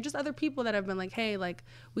career, and just other people that have been like, hey, like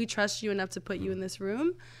we trust you enough to put you in this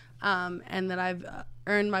room, and that I've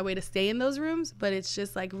earned my way to stay in those rooms. But it's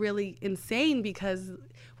just like really insane because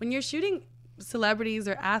when you're shooting celebrities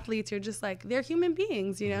or athletes, you're just like, they're human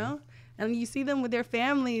beings, you know? And you see them with their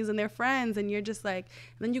families and their friends, and you're just like,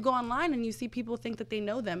 and then you go online and you see people think that they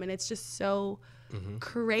know them, and it's just so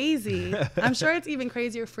crazy. I'm sure it's even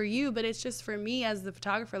crazier for you, but it's just for me as the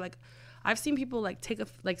photographer, like I've seen people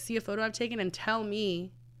like see a photo I've taken and tell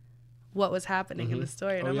me what was happening in the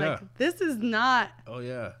story, and I'm like, this is not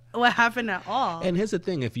what happened at all. And here's the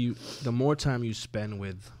thing, the more time you spend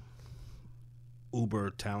with uber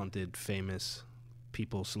talented, famous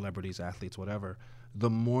people, celebrities, athletes, whatever, the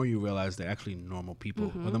more you realize they're actually normal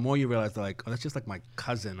people. Or the more you realize they're like, oh, that's just like my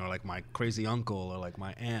cousin or like my crazy uncle or like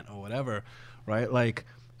my aunt or whatever, right? Like,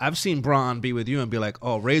 I've seen Bron be with you and be like,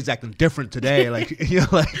 oh, Ray's acting different today. Like, you're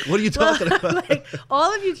like, what are you talking about? Like,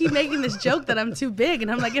 all of you keep making this joke that I'm too big. And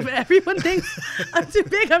I'm like, if everyone thinks I'm too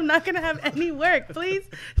big, I'm not going to have any work. Please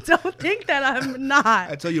don't think that I'm not.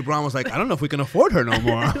 I tell you, Bron was like, I don't know if we can afford her no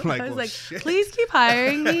more. I'm like, I was well, like, shit. Please keep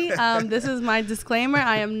hiring me. This is my disclaimer.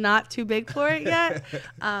 I am not too big for it yet.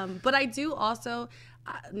 But I do also,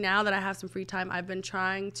 now that I have some free time, I've been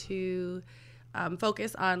trying to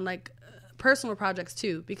focus on like personal projects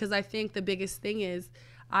too, because I think the biggest thing is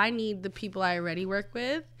I need the people I already work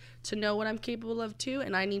with to know what I'm capable of too,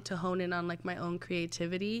 and I need to hone in on like my own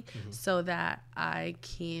creativity so that I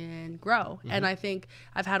can grow. And I think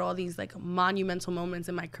I've had all these like monumental moments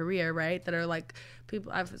in my career, right, that are like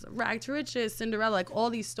people, I've rag to riches, Cinderella, like all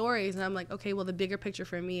these stories, and I'm like, okay, well the bigger picture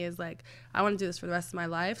for me is like I want to do this for the rest of my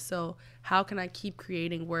life, so how can I keep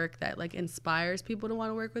creating work that like inspires people to want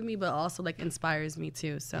to work with me but also like inspires me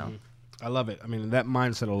too. So I love it. I mean, that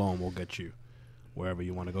mindset alone will get you wherever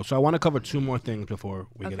you want to go. So I want to cover two more things before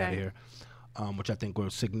we get out of here, which I think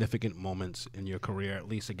were significant moments in your career, at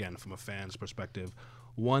least, again, from a fan's perspective.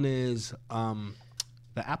 One is the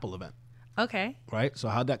Apple event. Okay. Right? So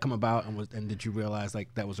how'd that come about, and did you realize,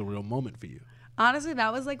 like, that was a real moment for you? Honestly,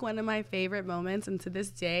 that was like one of my favorite moments, and to this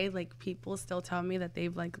day, like people still tell me that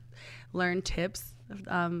they've like learned tips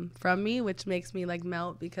from me, which makes me like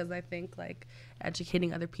melt, because I think like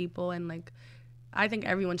educating other people, and like I think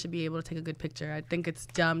everyone should be able to take a good picture. I think it's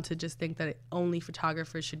dumb to just think that only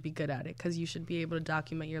photographers should be good at it, because you should be able to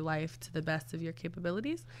document your life to the best of your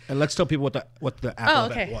capabilities. And let's tell people what the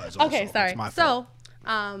Apple event was. Also. Okay, sorry. It's my fault.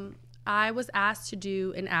 So I was asked to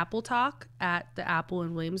do an Apple talk at the Apple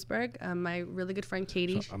in Williamsburg. My really good friend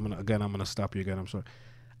Katie. So I'm gonna stop you again. I'm sorry.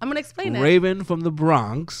 I'm gonna explain it. Raven from the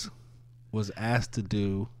Bronx was asked to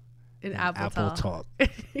do an Apple talk.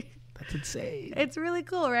 That's insane. It's really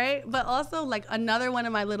cool, right? But also, like, another one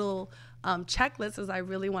of my little checklists is I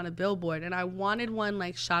really want a billboard, and I wanted one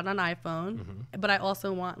like shot on iPhone, but I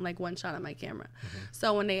also want like one shot on my camera.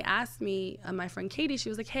 So when they asked me, my friend Katie, she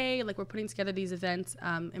was like, hey, like we're putting together these events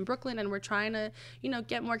in Brooklyn, and we're trying to,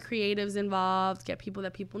 get more creatives involved, get people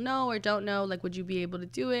that people know or don't know, like would you be able to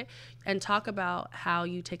do it and talk about how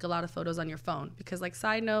you take a lot of photos on your phone? Because, like,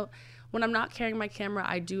 side note, when I'm not carrying my camera,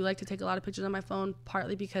 I do like to take a lot of pictures on my phone,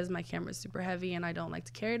 partly because my camera is super heavy and I don't like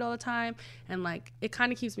to carry it all the time. And like, it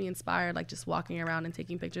kind of keeps me inspired, like just walking around and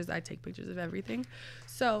taking pictures. I take pictures of everything.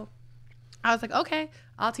 So I was like, okay,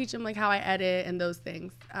 I'll teach them like how I edit and those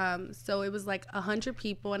things. So it was like 100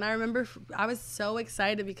 people. And I remember I was so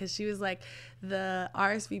excited because she was like, the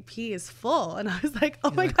RSVP is full. And I was like,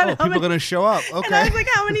 oh my God. People are going to show up. Okay. And I was like,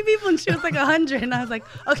 how many people? And she was like 100. And I was like,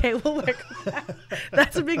 okay, we'll work with that.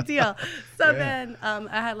 That's a big deal. So then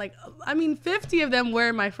I had 50 of them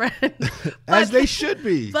were my friends. As they should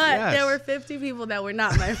be. But there were 50 people that were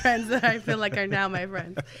not my friends that I feel like are now my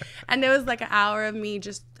friends. And there was like an hour of me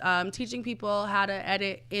just teaching people how to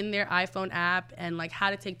edit in their iPhone app and like how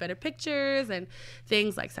to take better pictures and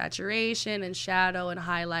things like saturation and shadow and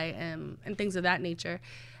highlight and things of that nature.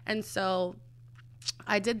 And so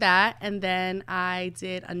I did that, and then I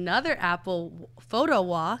did another Apple photo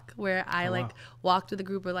walk where I walked with a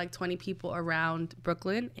group of like 20 people around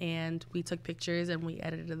Brooklyn, and we took pictures and we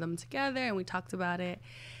edited them together and we talked about it.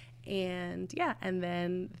 And and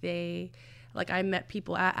then I met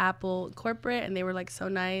people at Apple corporate, and they were like so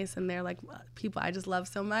nice, and they're like people I just love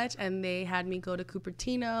so much, and they had me go to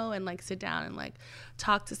Cupertino and like sit down and like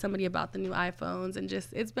talk to somebody about the new iPhones, and just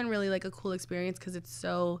it's been really like a cool experience because it's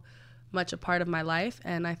so much a part of my life.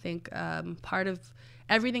 And I think part of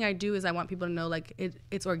everything I do is I want people to know like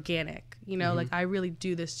it's organic, like I really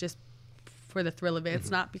do this just for the thrill of it.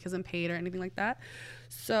 It's not because I'm paid or anything like that.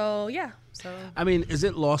 So I mean, is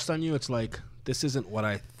it lost on you? It's like, this isn't what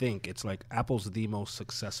I think. It's like Apple's the most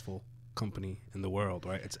successful company in the world,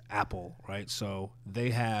 right? It's Apple, right? So they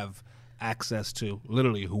have access to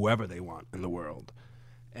literally whoever they want in the world.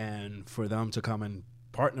 And for them to come and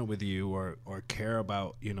partner with you or care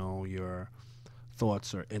about, your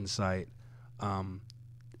thoughts or insight,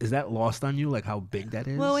 is that lost on you? Like how big that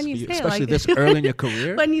is? Well, when you say especially it like this early in your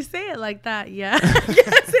career. When you say it like that, yeah,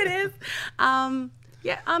 yes, it is. No,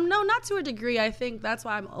 not to a degree. I think that's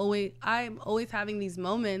why I'm always having these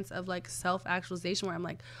moments of like self-actualization where I'm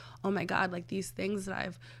like, oh my God, like these things that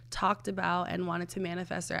I've talked about and wanted to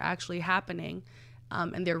manifest are actually happening,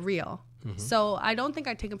 and they're real. Mm-hmm. So I don't think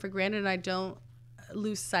I take them for granted, and I don't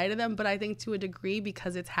lose sight of them, but I think to a degree,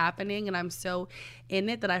 because it's happening and I'm so in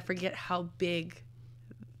it, that I forget how big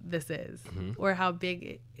this is, or how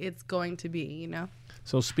big it's going to be, you know?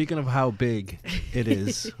 So speaking of how big it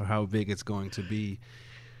is or how big it's going to be,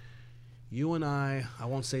 you and I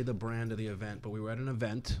won't say the brand of the event, but we were at an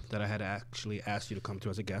event that I had actually asked you to come to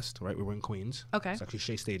as a guest, right? We were in Queens. Okay. It's actually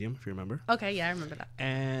Shea Stadium, if you remember. Okay, yeah, I remember that.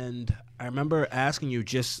 And I remember asking you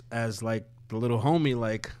just as like the little homie,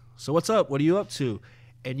 like, so what's up? What are you up to?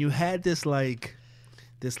 And you had this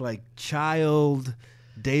child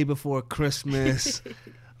day before Christmas,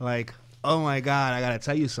 like, oh my God, I got to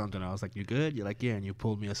tell you something. I was like, you good? You're like, yeah. And you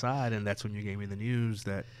pulled me aside, and that's when you gave me the news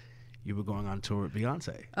that you were going on tour with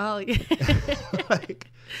Beyonce. Oh, yeah.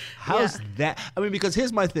 Like, how's that? I mean, because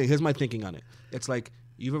here's my thinking on it. It's like,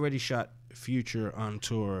 you've already shot Future on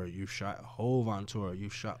tour. You've shot Hove on tour.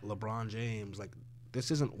 You've shot LeBron James. Like, this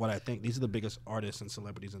isn't what I think. These are the biggest artists and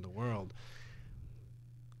celebrities in the world.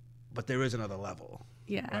 But there is another level.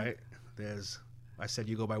 Yeah. Right? I said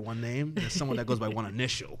you go by one name. There's someone that goes by one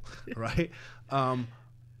initial, right?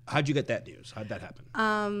 How'd you get that news? How'd that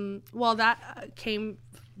happen? Well, that came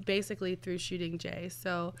basically through shooting Jay.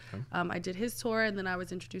 So I did his tour, and then I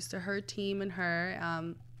was introduced to her team and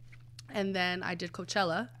her. And then I did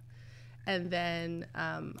Coachella. And then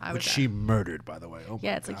Which she murdered, by the way. Oh,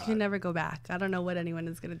 yeah, it's God. Like you can never go back. I don't know what anyone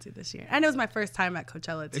is going to do this year. And it was my first time at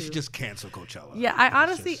Coachella, too. They should just cancel Coachella. Yeah,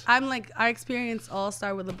 I experienced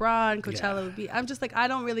All-Star with LeBron. Coachella would be, I'm just like,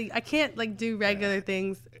 I can't like do regular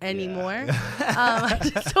things anymore. I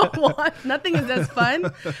just don't want, nothing is as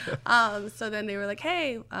fun. So then they were like,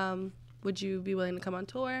 hey, would you be willing to come on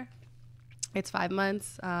tour? It's 5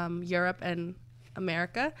 months, Europe and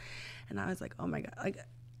America. And I was like, oh my God, like,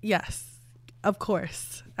 yes. Of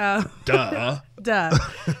course. Duh.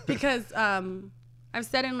 Because I've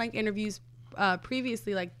said in like interviews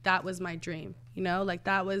previously, like that was my dream, you know, like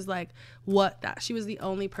that was like she was the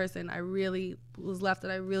only person I really was left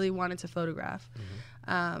that I really wanted to photograph.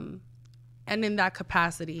 And in that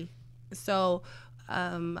capacity. So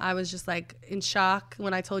I was just like in shock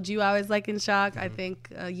when I told you I was like in shock. I think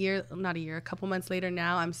a couple months later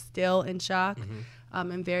now, I'm still in shock.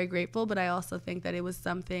 I'm very grateful, but I also think that it was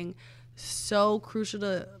something so crucial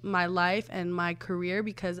to my life and my career,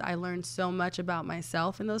 because I learned so much about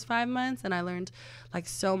myself in those 5 months, and I learned like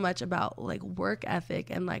so much about like work ethic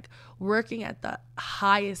and like working at the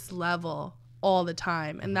highest level all the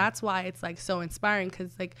time. And that's why it's like so inspiring,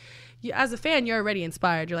 because like you, as a fan, you're already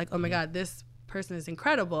inspired. You're like, oh my God, this person is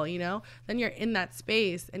incredible, you know? Then you're in that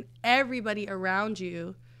space, and everybody around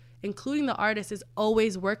you, including the artist, is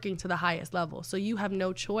always working to the highest level. So you have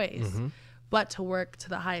no choice but to work to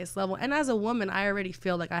the highest level. And as a woman, I already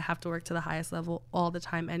feel like I have to work to the highest level all the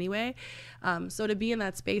time anyway. So to be in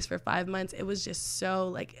that space for 5 months, it was just so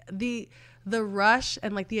like the rush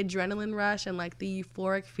and like the adrenaline rush and like the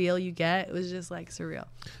euphoric feel you get, it was just like surreal.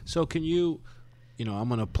 So can you I'm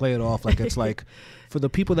going to play it off like it's like, for the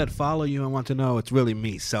people that follow you and want to know, it's really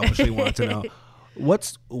me selfishly want to know,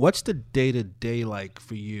 what's the day-to-day like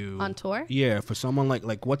for you on tour? Yeah, for someone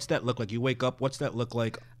like what's that look like? You wake up, what's that look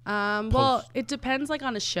like? Well, it depends like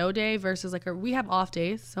on a show day versus like we have off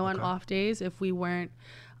days. So on off days, if we weren't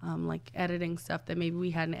like editing stuff that maybe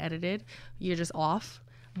we hadn't edited, you're just off.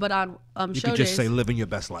 But on show days, you could just say living your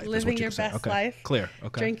best life. Living your best life. Clear.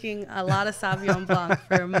 Okay. Drinking a lot of Sauvignon Blanc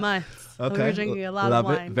for months. Okay. We were drinking a lot of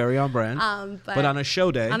wine. Love it. Very on brand. But on a show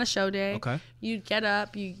day. Okay. You get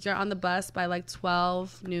up. You're on the bus by like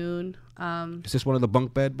 12 noon. Is this one of the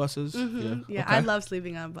bunk bed buses? Mm-hmm. Yeah. Okay. I love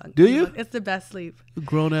sleeping on bunk. Do you? It's the best sleep. A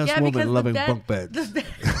grown-ass woman loving bunk beds.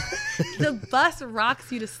 The bus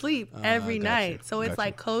rocks you to sleep every night. So it's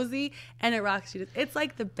like cozy, and it rocks you to, it's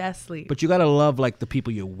like the best sleep. But you got to love like the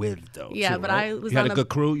people you're with though. Yeah, too, but right? You had a good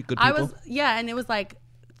crew, good people? And it was like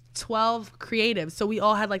 12 creatives. So we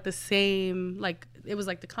all had like the same, like it was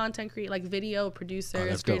like the content creator, like video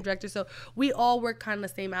producers, creative director. So we all work kind of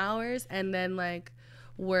the same hours, and then like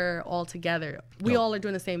we're all together. We all are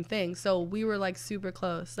doing the same thing. So we were like super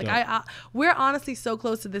close. Like we're honestly so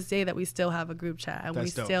close to this day that we still have a group chat, and we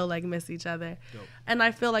still like miss each other. And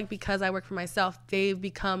I feel like because I work for myself, they've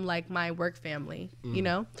become like my work family, you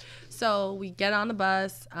know? So we get on the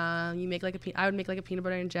bus. You make like I would make like a peanut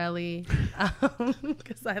butter and jelly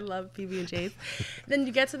because I love PB&Js. Then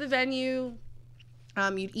you get to the venue.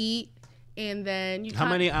 You'd eat, and then How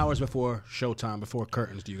many hours before showtime, before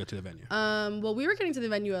curtains, do you get to the venue? Well, we were getting to the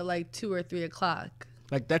venue at like 2 or 3 o'clock.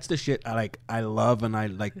 Like, that's the shit I love, and I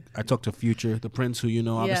talk to Future, the Prince, who you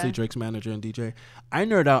know, obviously Drake's manager and DJ. I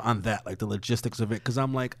nerd out on that, like the logistics of it, because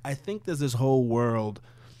I'm like, I think there's this whole world,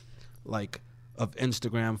 like, of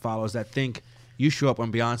Instagram followers that think you show up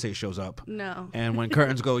when Beyonce shows up. No. And when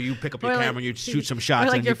curtains go, you pick up your camera and you shoot some shots. Or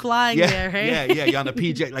like and you're flying there, right? Yeah, you're on the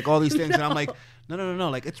PJ, like all these things. And I'm like, no,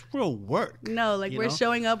 like it's real work. No, like we're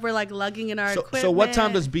showing up, we're like lugging in our equipment. So what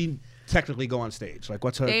time does B technically go on stage? Like,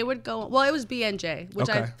 what's her? They would go. Well, it was BNJ, which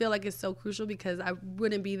I feel like is so crucial because I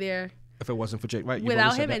wouldn't be there if it wasn't for Jake, right?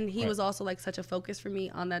 Without him, and he was also like such a focus for me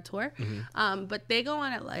on that tour. Mm-hmm. But they go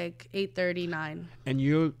on at like 8:30, 9. And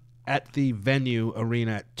you're at the venue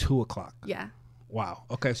arena at 2 o'clock. Yeah. Wow.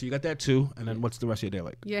 Okay, so you got that too, and then what's the rest of your day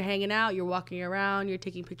like? You're hanging out, you're walking around, you're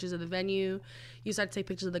taking pictures of the venue. You start to take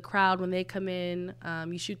pictures of the crowd when they come in.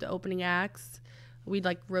 You shoot the opening acts. We'd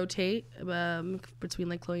like rotate between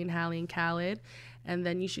like Chloe and Halle and Khaled, and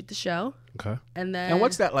then you shoot the show. Okay. And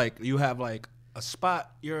what's that like? You have like a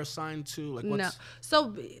spot you're assigned to? Like, what's... No.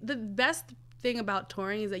 So the best thing about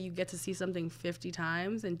touring is that you get to see something 50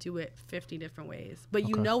 times and do it 50 different ways, but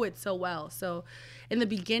you know it so well. So in the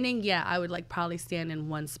beginning, I would like probably stand in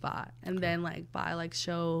one spot, and then like by like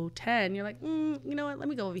show 10 you're like, you know what, let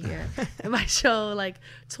me go over here. And by show like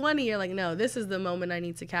 20 you're like, no, this is the moment I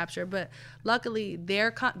need to capture. But luckily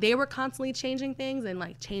they were constantly changing things and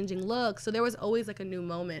like changing looks, so there was always like a new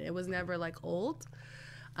moment. It was never like old.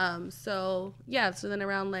 So then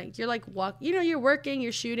around like you're like you're working,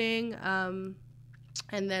 you're shooting, and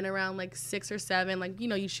then around like 6 or 7, like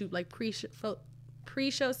you shoot like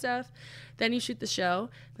pre-show stuff, then you shoot the show,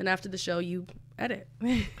 then after the show you edit.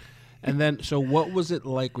 And then, so what was it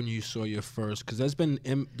like when you saw your first? Because there's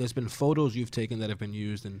been photos you've taken that have been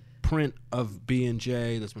used in print of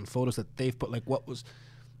B&J. There's been photos that they've put. Like, what was?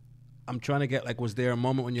 I'm trying to get, like, was there a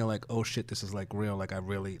moment when you're like, oh shit, this is like real, like I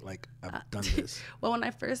really, like, I've done this? Well, when I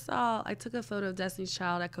first I took a photo of Destiny's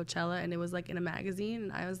Child at Coachella, and it was like in a magazine,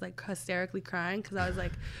 and I was like hysterically crying because I was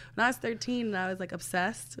like, when I was 13 and I was like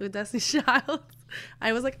obsessed with Destiny's Child,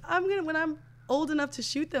 I was like, when I'm old enough to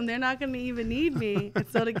shoot them, they're not gonna even need me. And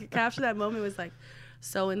so to capture that moment was like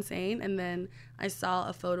so insane. And then I saw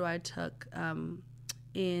a photo I took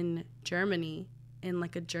in Germany in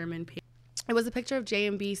like a German paper. It was a picture of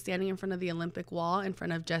J&B standing in front of the Olympic wall in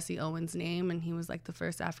front of Jesse Owens' name, and he was like the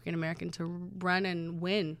first African American to run and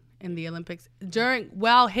win in the Olympics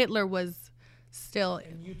while Hitler was still.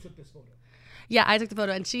 And you took this photo? Yeah, I took the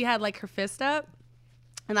photo, and she had like her fist up,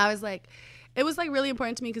 and I was like, it was like really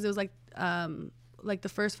important to me because it was like the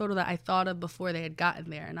first photo that I thought of before they had gotten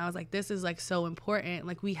there, and I was like, this is like so important,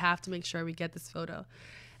 like we have to make sure we get this photo,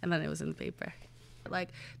 and then it was in the paper. Like,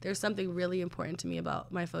 there's something really important to me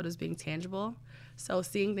about my photos being tangible. So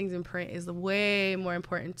seeing things in print is way more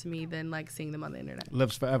important to me than like seeing them on the internet.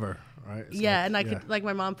 Lives forever, right? It's and I could, like,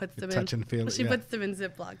 my mom puts them touch and feel it. She puts them in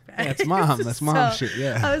Ziploc bags. That's mom. That's mom shit.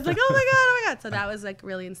 Yeah. I was like, oh my god. So that was like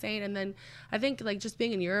really insane. And then I think like just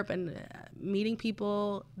being in Europe and meeting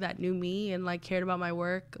people that knew me and like cared about my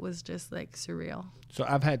work was just like surreal. So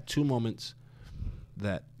I've had 2 moments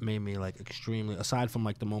that made me like extremely, aside from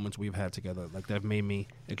like the moments we've had together, like that have made me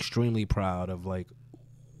extremely proud of like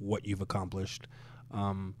what you've accomplished.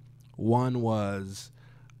 One was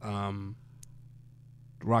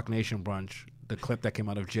Rock Nation brunch, the clip that came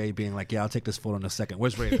out of Jay being like, yeah, I'll take this photo in a second.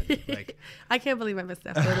 Where's Raven? Like, I can't believe I missed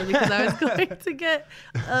that photo because I was going to get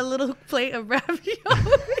a little plate of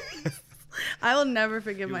raviolis. I will never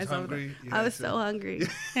forgive myself. I was so hungry.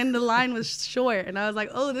 And the line was short. And I was like,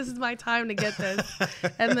 oh, this is my time to get this.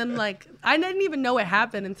 And then, like, I didn't even know it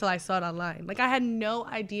happened until I saw it online. Like, I had no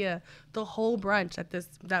idea the whole brunch at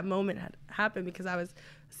that moment had happened because I was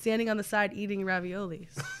standing on the side eating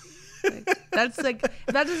raviolis. Like, that's like,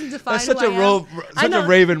 that doesn't define that's such who I am. Such a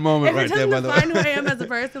Raven moment right there, by the way. If it doesn't define who I am as a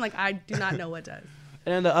person, like, I do not know what does.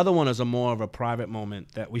 And the other one is a more of a private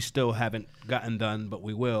moment that we still haven't gotten done, but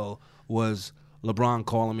we will, was LeBron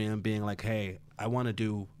calling me and being like, hey, I want to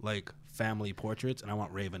do like family portraits and I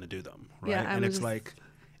want Raven to do them, right? Yeah, and it's like,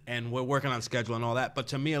 and we're working on schedule and all that, but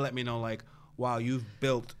to me it let me know like, wow, you've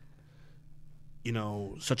built, you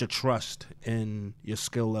know, such a trust in your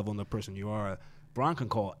skill level and the person you are. Bron can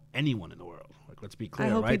call anyone in the world, like, let's be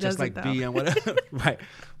clear, right? Just like B and whatever. Right.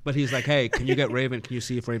 But he's like, hey, can you get Raven, can you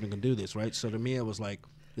see if Raven can do this, right? So to me it was like,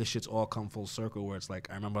 this shit's all come full circle where it's like,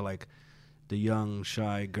 I remember like the young,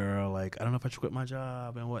 shy girl, like, I don't know if I should quit my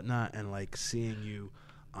job and whatnot, and like seeing you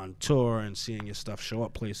on tour and seeing your stuff show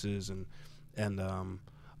up places and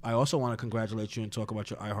I also want to congratulate you and talk about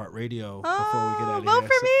your iHeartRadio before we get out of vote here.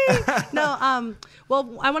 For me. No,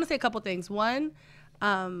 well, I want to say a couple things. One,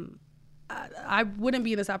 I wouldn't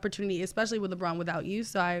be in this opportunity, especially with LeBron, without you.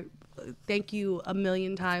 So I thank you a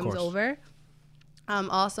million times over.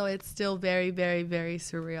 Also, it's still very, very, very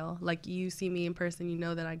surreal. Like, you see me in person, you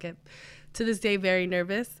know that I get, to this day, very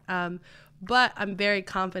nervous. But I'm very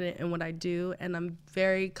confident in what I do, and I'm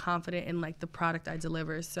very confident in, like, the product I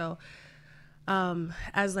deliver. So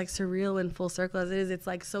as, like, surreal and full circle as it is, it's,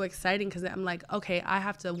 like, so exciting because I'm like, okay, I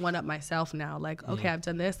have to one-up myself now. Like, okay, I've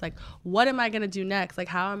done this. Like, what am I going to do next? Like,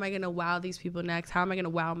 how am I going to wow these people next? How am I going to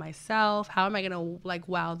wow myself? How am I going to, like,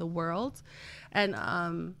 wow the world? And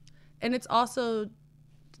it's also,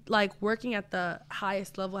 like, working at the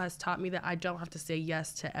highest level has taught me that I don't have to say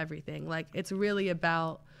yes to everything. Like, it's really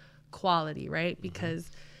about quality, right? Because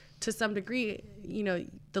to some degree, you know,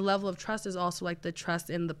 the level of trust is also like the trust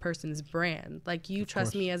in the person's brand. Like, you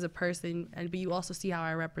trust me as a person, but you also see how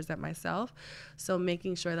I represent myself. So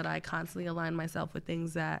making sure that I constantly align myself with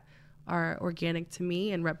things that are organic to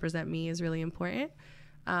me and represent me is really important.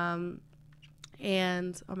 And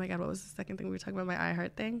oh my God, what was the second thing we were talking about? My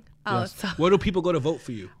iHeart thing. Yes. Where do people go to vote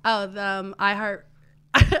for you? Oh, the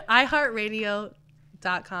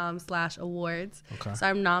iHeartRadio.com/awards. Okay. So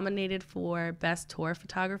I'm nominated for Best Tour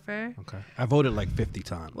Photographer. Okay. I voted like 50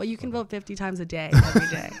 times. Well, you can vote 50 times a day, every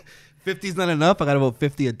day. 50's not enough? I got to vote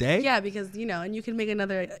 50 a day? Yeah, because, you know, and you can make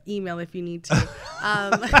another email if you need to.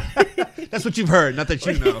 That's what you've heard, not that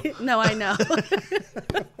you know. No, I know.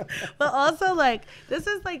 But also, like, this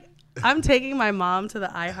is like, I'm taking my mom to the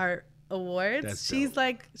iHeart Awards. That's She's dope.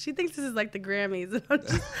 like, she thinks this is like the Grammys. And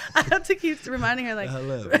I have to keep reminding her, like,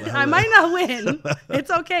 Hello. I might not win. It's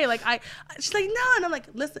okay. Like, she's like, no. And I'm like,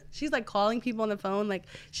 listen, she's like calling people on the phone. Like,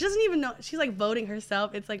 she doesn't even know. She's like voting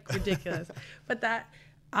herself. It's like ridiculous. But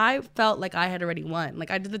I felt like I had already won.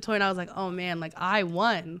 Like, I did the tour and I was like, oh man, like, I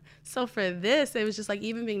won. So for this, it was just like,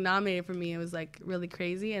 even being nominated for me, it was like really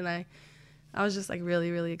crazy. And I was just like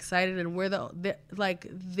really, really excited. And we're J&B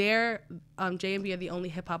are the only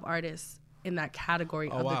hip hop artists in that category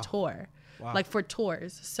of the tour, like for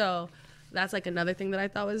tours. So that's like another thing that I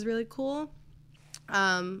thought was really cool.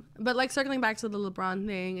 But like circling back to the LeBron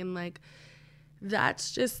thing, and like,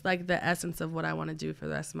 that's just like the essence of what I want to do for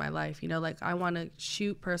the rest of my life. You know, like, I want to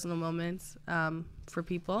shoot personal moments for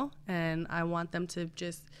people, and I want them to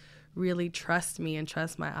just really trust me and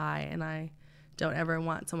trust my eye. And I don't ever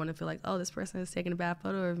want someone to feel like, oh, this person is taking a bad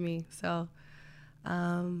photo of me. So,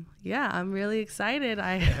 yeah, I'm really excited.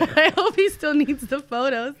 I hope he still needs the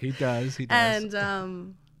photos. He does. And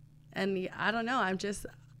yeah, I don't know. I'm just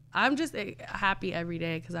happy every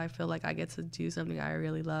day because I feel like I get to do something I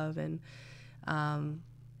really love, and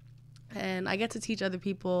I get to teach other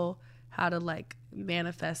people how to like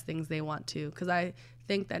manifest things they want to. Because I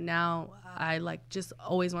think that now I like just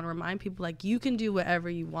always want to remind people, like, you can do whatever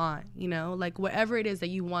you want, you know, like whatever it is that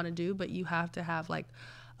you want to do, but you have to have like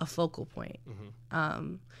a focal point.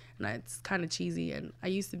 And it's kind of cheesy. And I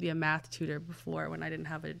used to be a math tutor before when I didn't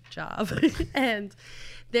have a job. And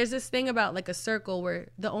there's this thing about like a circle where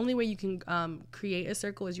the only way you can create a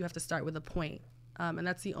circle is you have to start with a point. And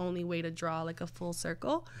that's the only way to draw like a full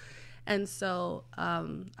circle. And so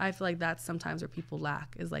I feel like that's sometimes where people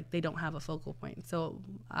lack, is like they don't have a focal point. So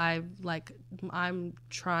I'm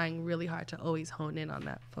trying really hard to always hone in on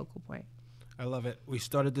that focal point. I love it. We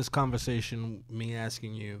started this conversation, me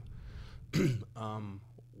asking you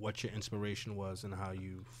what your inspiration was and how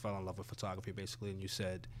you fell in love with photography, basically. And you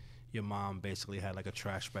said your mom basically had like a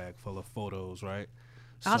trash bag full of photos, right?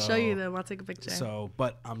 I'll show you them. I'll take a picture.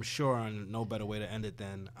 But I'm sure, and no better way to end it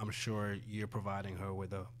than, I'm sure you're providing her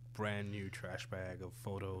with a brand new trash bag of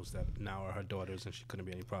photos that now are her daughter's, and she couldn't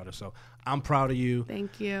be any prouder. So I'm proud of you.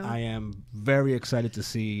 Thank you. I am very excited to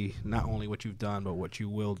see not only what you've done, but what you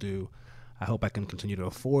will do. I hope I can continue to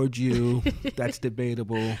afford you. That's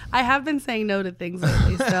debatable. I have been saying no to things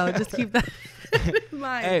lately, so just keep that in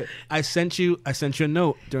mind. Hey, I sent you a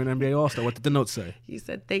note during NBA All-Star. What did the note say? You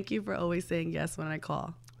said, thank you for always saying yes when I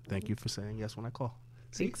call. Thank you for saying yes when I call.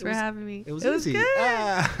 Thanks for having me. It was easy. Good.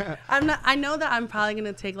 I know that I'm probably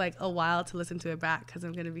gonna take like a while to listen to it back because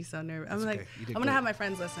I'm gonna be so nervous. I'm like, I'm gonna have my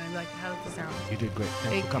friends listen and be like, how does this sound? You did great.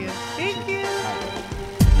 Thanks for coming. Thank you.